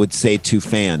 Now, I would say to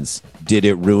fans, did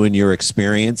it ruin your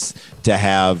experience to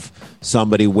have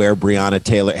somebody wear Breonna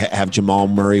Taylor, have Jamal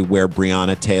Murray wear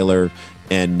Breonna Taylor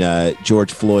and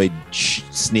George Floyd,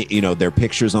 their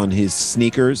pictures on his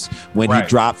sneakers when he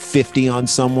dropped 50 on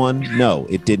someone? No,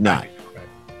 it did not.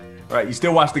 Right. You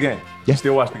still watch the game. Yeah. You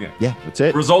still watch the game. Yeah, that's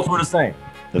it. Results were the same.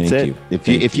 That's it.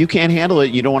 If you can't handle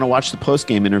it, you don't want to watch the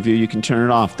post-game interview, you can turn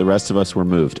it off. The rest of us were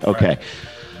moved. Okay. Right.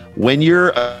 When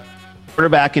you're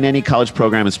quarterback in any college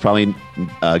program, it's probably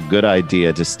a good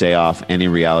idea to stay off any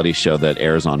reality show that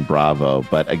airs on Bravo.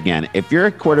 But again, if you're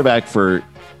a quarterback for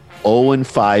 0-5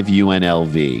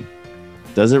 UNLV,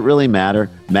 does it really matter?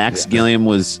 Max Gilliam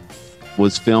was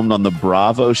filmed on the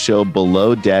Bravo show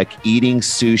Below Deck eating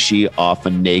sushi off a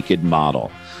naked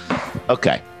model.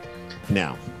 Okay.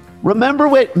 Now, remember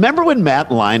when Matt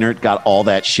Leinart got all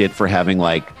that shit for having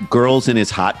like girls in his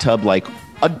hot tub, like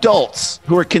adults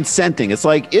who are consenting? It's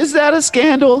like, is that a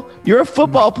scandal? You're a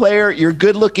football player. You're a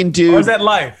good looking dude. Or is that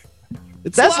life?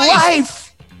 That's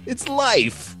life. It's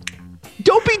life.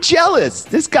 Don't be jealous.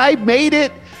 This guy made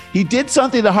it. He did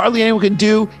something that hardly anyone can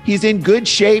do. He's in good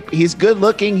shape. He's good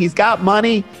looking. He's got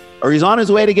money, or he's on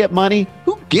his way to get money.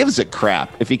 Who gives a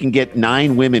crap if he can get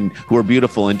 9 women who are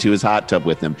beautiful into his hot tub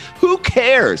with him? Who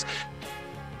cares?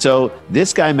 So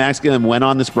this guy, Max Gilliam, went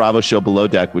on this Bravo show Below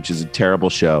Deck, which is a terrible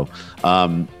show.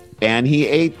 And he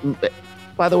ate,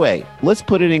 by the way, let's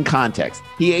put it in context.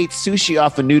 He ate sushi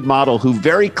off a nude model who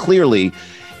very clearly,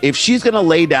 if she's going to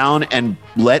lay down and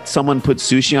let someone put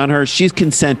sushi on her, she's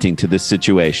consenting to this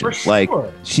situation. For sure. Like,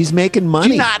 she's making money.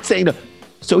 She's not saying no.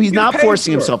 So he's not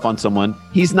forcing himself on someone.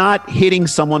 He's not hitting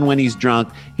someone when he's drunk.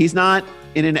 He's not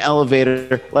in an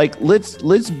elevator. Like,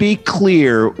 let's be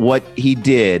clear what he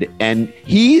did. And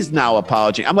he's now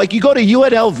apologizing. I'm like, you go to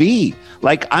UNLV.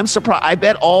 Like, I'm surprised. I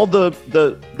bet all the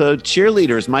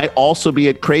cheerleaders might also be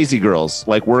at Crazy Girls,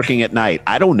 like working at night.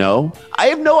 I don't know. I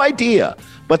have no idea.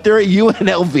 But they're at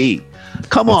UNLV.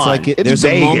 Come on, like there's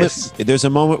a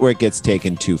moment where it gets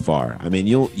taken too far. I mean,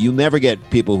 you'll never get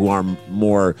people who are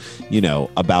more,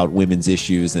 about women's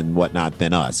issues and whatnot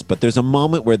than us. But there's a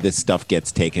moment where this stuff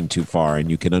gets taken too far, and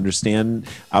you can understand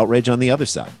outrage on the other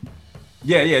side.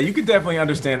 Yeah, you can definitely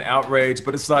understand outrage,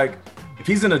 but it's like if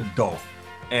he's an adult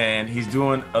and he's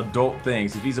doing adult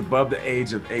things, if he's above the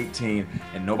age of 18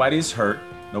 and nobody is hurt,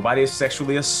 nobody is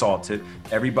sexually assaulted,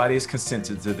 everybody is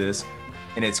consented to this,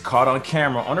 and it's caught on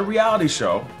camera on a reality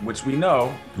show, which we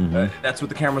know that's what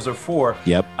the cameras are for.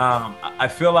 Yep. I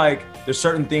feel like there's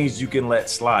certain things you can let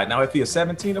slide. Now, if he is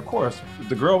 17, of course. If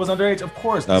the girl was underage, of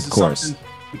course. This is something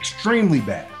extremely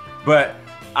bad. But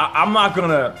I'm not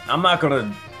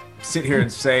gonna sit here and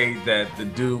say that the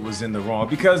dude was in the wrong,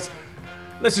 because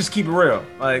let's just keep it real.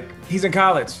 Like, he's in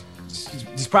college.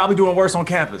 He's probably doing worse on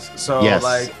campus. So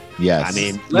Yes. I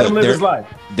mean, let him live his life.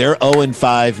 They're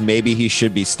 0-5. Maybe he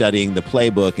should be studying the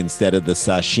playbook instead of the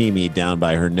sashimi down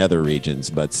by her nether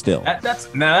regions, but still. That's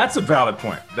a valid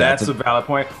point. That's a valid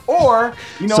point. Or,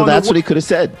 so that's what he could have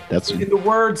said. In the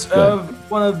words of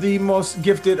one of the most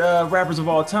gifted rappers of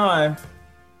all time,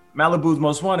 Malibu's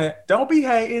Most Wanted, don't be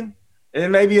hating.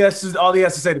 And maybe that's just all he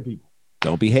has to say to people.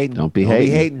 Don't be hating. Don't be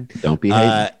hating.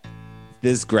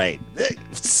 This is great.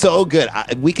 So good.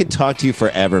 We could talk to you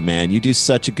forever, man. You do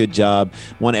such a good job.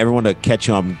 Want everyone to catch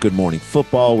you on Good Morning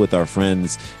Football with our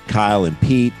friends Kyle and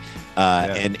Pete.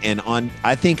 And on,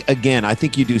 I think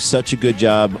you do such a good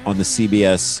job on the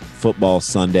CBS Football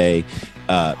Sunday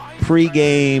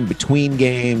pre-game, between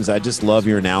games. I just love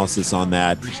your analysis on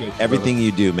that. Appreciate everything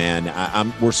you do,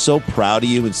 man. We're so proud of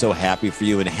you and so happy for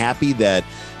you, and happy that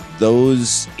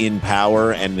those in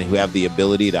power and who have the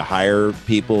ability to hire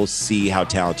people see how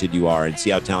talented you are and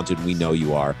see how talented we know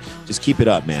you are. Just keep it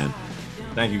up, man.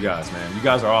 Thank you guys, man. You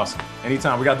guys are awesome.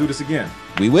 Anytime. We got to do this again.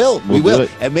 We will. We will.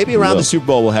 And maybe around the Super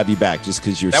Bowl, we'll have you back just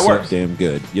because you're so damn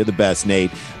good. You're the best, Nate.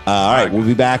 All right. We'll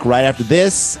be back right after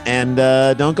this, and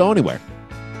don't go anywhere.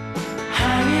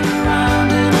 Hanging around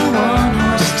in a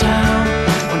one-horse town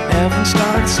when everyone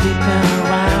started sleeping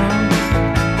around.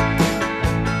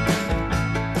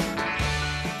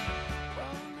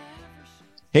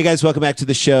 Hey guys, welcome back to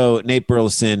the show. Nate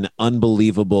Burleson,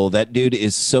 unbelievable. That dude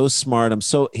is so smart.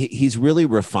 He's really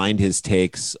refined his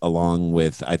takes along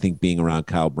with, I think, being around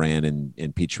Kyle Brand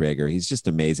and Pete Schrager. He's just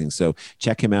amazing. So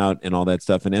check him out and all that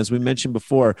stuff. And as we mentioned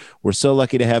before, we're so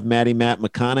lucky to have Matt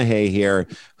McConaughey here,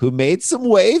 who made some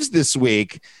waves this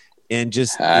week and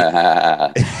just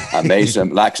I made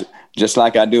some just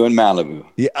like I do in Malibu.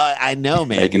 Yeah, I know,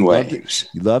 man. Making waves.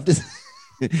 You love to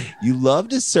you love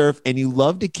to surf and you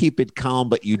love to keep it calm,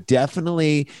 but you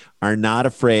definitely are not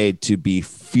afraid to be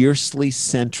fiercely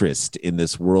centrist in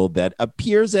this world that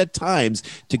appears at times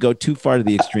to go too far to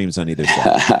the extremes on either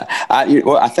side.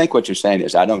 I think what you're saying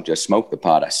is I don't just smoke the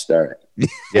pot, I stir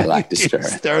it. I like to stir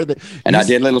it. I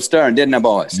did a little stirring, didn't I,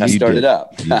 boys? I stirred it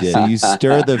up. You did. You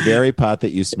stir the very pot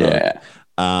that you smoke. Yeah.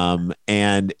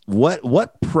 And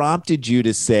what prompted you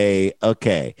to say,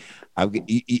 okay,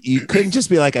 you couldn't just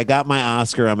be like, I got my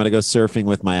Oscar, I'm going to go surfing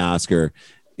with my Oscar.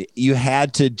 You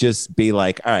had to just be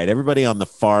like, all right, everybody on the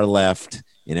far left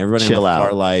and everybody on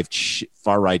the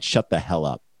far right, shut the hell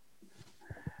up.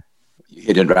 You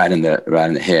hit it right in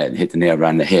the head. Hit the nail right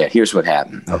in the head. Here's what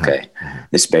happened. Okay,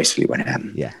 this is basically what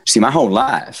happened. Yeah. See, my whole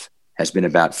life has been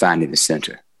about finding the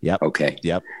center. Yep. Okay.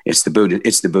 Yep. It's the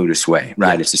Buddhist way,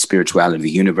 right? It's the spirituality of the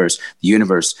universe. The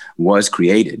universe was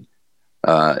created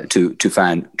to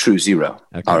find true zero.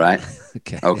 Okay. All right.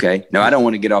 Okay. Now, I don't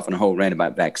want to get off on a whole rant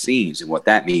about vaccines and what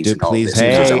that means. Dude, and all please. this.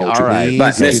 Hey, all right.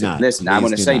 But listen. I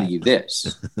want to say to you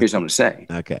this. Here's what I'm going to say.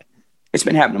 Okay. It's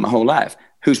been happening my whole life.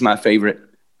 Who's my favorite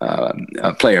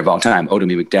player of all time?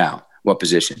 Odom McDowell. What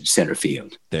position? Center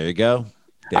field. There you go.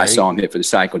 I saw him hit for the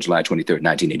cycle July 23rd,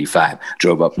 1985.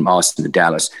 Drove up from Austin to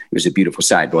Dallas. It was a beautiful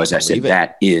sight, boys. I said,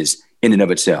 that is, in and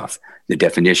of itself, the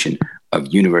definition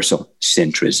of universal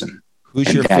centrism.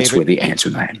 That's where the answer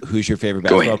lies. Who's your favorite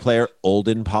basketball player?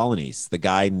 Olden Polynice. The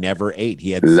guy never ate.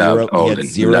 He had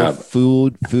zero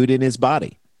food in his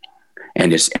body.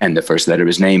 And the first letter of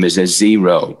his name is a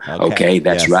zero. Okay,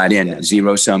 that's right in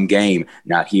zero-sum game.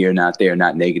 Not here, not there,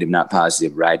 not negative, not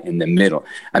positive, right in the middle.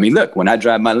 I mean, look, when I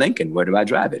drive my Lincoln, where do I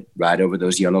drive it? Right over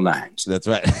those yellow lines. That's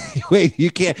right. Wait,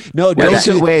 you can't. No, wait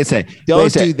a second.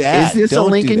 Don't do that. Is this a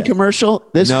Lincoln commercial?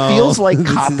 This feels like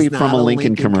copy from a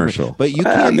Lincoln commercial. But you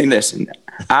can't. I mean, listen,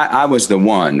 I was the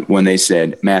one when they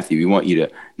said, Matthew, we want you to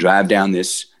drive down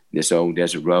this old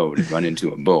desert road and run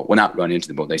into a bull. Well, not run into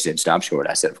the bull. They said, stop short.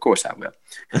 I said, of course I will.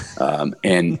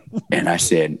 And I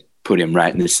said, put him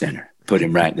right in the center. Put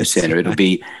him right in the center. It'll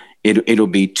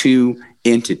be two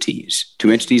entities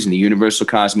in the universal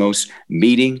cosmos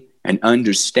meeting and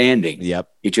understanding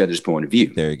each other's point of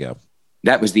view. There you go.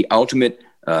 That was the ultimate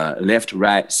left,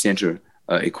 right, center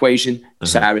equation.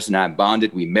 Cyrus and I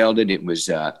bonded. We melded. It was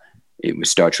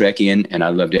Star Trekian, and I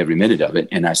loved every minute of it.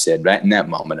 And I said, right in that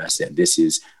moment, I said, this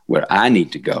is where I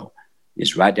need to go,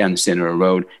 is right down the center of the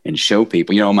road and show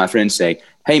people. You know, my friends say,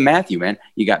 hey, Matthew, man,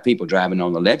 you got people driving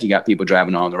on the left. You got people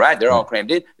driving on the right. They're all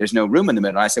crammed in. There's no room in the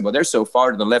middle. I said, well, they're so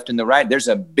far to the left and the right. There's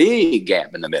a big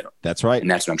gap in the middle. That's right.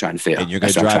 And that's what I'm trying to fill. And you're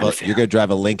going to drive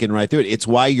a Lincoln right through it. It's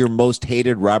why your most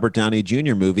hated Robert Downey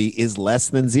Jr. movie is Less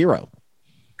Than Zero.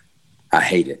 I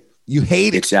hate it. You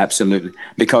hate it. It's absolutely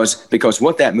because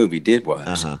what that movie did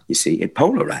was, you see, it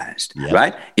polarized,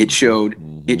 right? It showed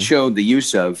the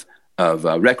use of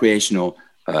recreational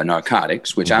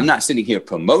narcotics, which I'm not sitting here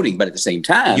promoting, but at the same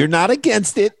time, you're not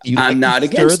against it. I'm not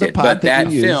against it. But that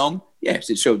film, yes,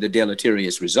 it showed the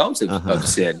deleterious results of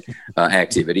said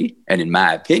activity, and in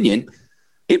my opinion,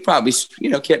 it probably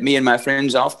kept me and my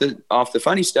friends off the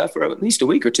funny stuff for at least a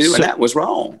week or two, and that was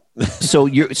wrong. So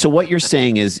what you're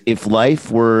saying is, if life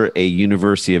were a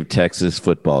University of Texas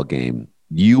football game,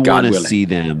 you want to see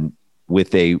them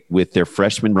with their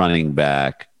freshman running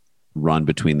back run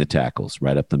between the tackles,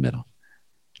 right up the middle.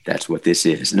 That's what this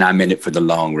is. And I'm in it for the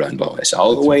long run, boys,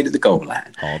 all the way to the goal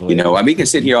line. We can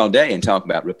sit here all day and talk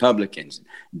about Republicans,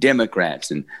 Democrats,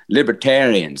 and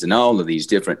libertarians, and all of these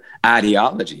different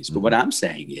ideologies. But what I'm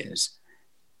saying is,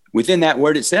 within that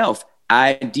word itself,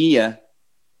 ideology,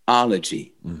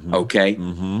 okay?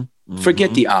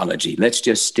 Forget the ology. Let's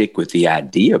just stick with the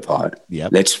idea part.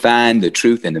 Let's find the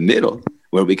truth in the middle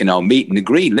where we can all meet and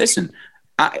agree. Listen,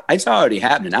 it's already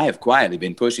happening. I have quietly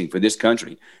been pushing for this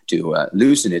country to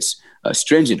loosen its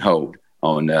stringent hold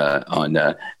on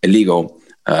illegal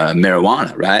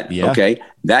marijuana, right? Yeah. Okay.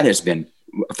 That has been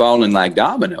falling like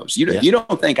dominoes. You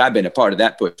don't think I've been a part of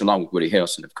that push along with Woody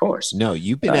Harrelson, of course. No,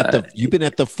 you've been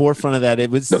at the forefront of that.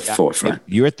 It was the forefront.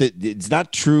 It's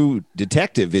not True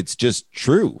Detective. It's just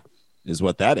true is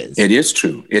what that is. It is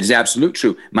true. It is absolute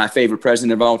true. My favorite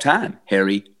president of all time,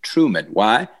 Harry Truman.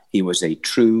 Why? He was a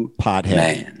true pothead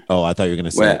man. Oh, I thought you were going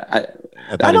to say. Well,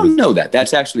 I don't know that.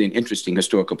 That's actually an interesting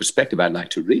historical perspective. I'd like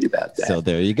to read about that. So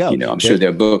there you go. I'm sure there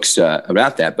are books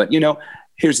about that. But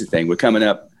here's the thing: we're coming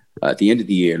up at the end of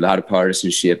the year. A lot of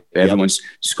partisanship. Everyone's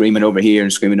screaming over here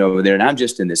and screaming over there, and I'm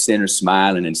just in the center,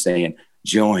 smiling and saying,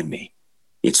 "Join me.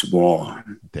 It's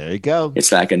warm." There you go.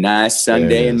 It's like a nice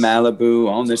Sunday in Malibu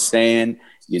on the sand.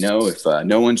 If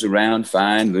no one's around,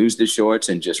 fine, lose the shorts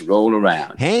and just roll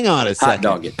around. Hang on a second. Hot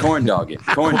dog it, corn dog it.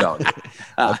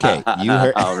 Okay, you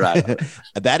heard. All right.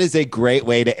 That is a great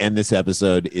way to end this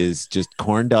episode, is just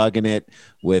corn dogging it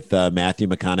with Matthew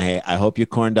McConaughey. I hope you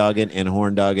corn dog it and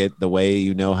horn dog it the way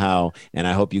you know how, and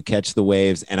I hope you catch the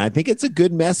waves. And I think it's a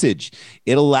good message.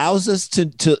 It allows us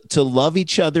to love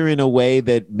each other in a way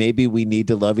that maybe we need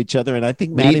to love each other. And I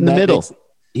think meet in the middle.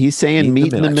 He's saying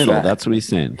meet in the middle. Right. That's what he's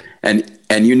saying. And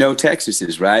Texas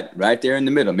is right there in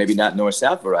the middle. Maybe not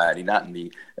north-south variety, not in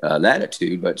the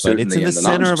latitude, but certainly it's in the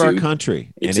center of our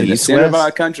country. It's in the center of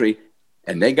our country.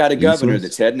 And they got a governor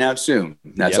that's heading out soon.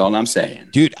 That's all I'm saying.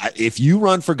 Dude, if you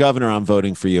run for governor, I'm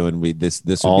voting for you. And this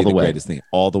will be the greatest thing.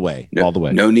 All the way. All the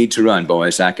way. No need to run,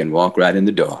 boys. I can walk right in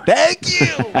the door. Thank you.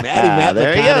 Matt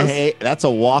McConaughey. That's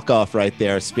a walk-off right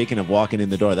there. Speaking of walking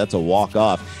in the door, that's a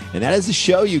walk-off. And that is the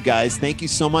show, you guys. Thank you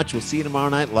so much. We'll see you tomorrow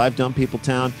night, live Dumb People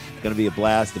Town. It's going to be a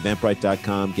blast.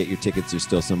 Eventbrite.com. Get your tickets. There's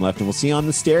still some left. And we'll see you on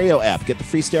the Stereo app. Get the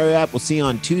free Stereo app. We'll see you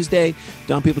on Tuesday,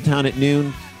 Dumb People Town at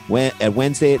noon. At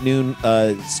Wednesday at noon,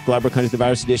 Scarborough Country, the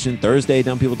Virus Edition. Thursday,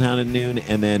 Dumb People Town at noon.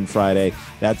 And then Friday,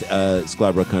 that's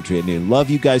Scarborough Country at noon. Love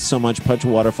you guys so much. Punch a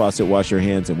water faucet, wash your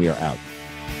hands, and we are out.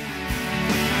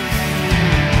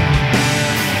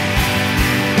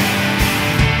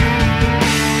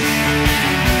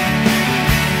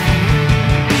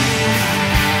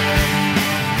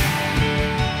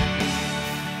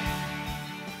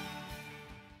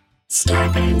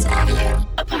 Starburns Audio,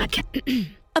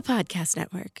 a podcast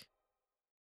network.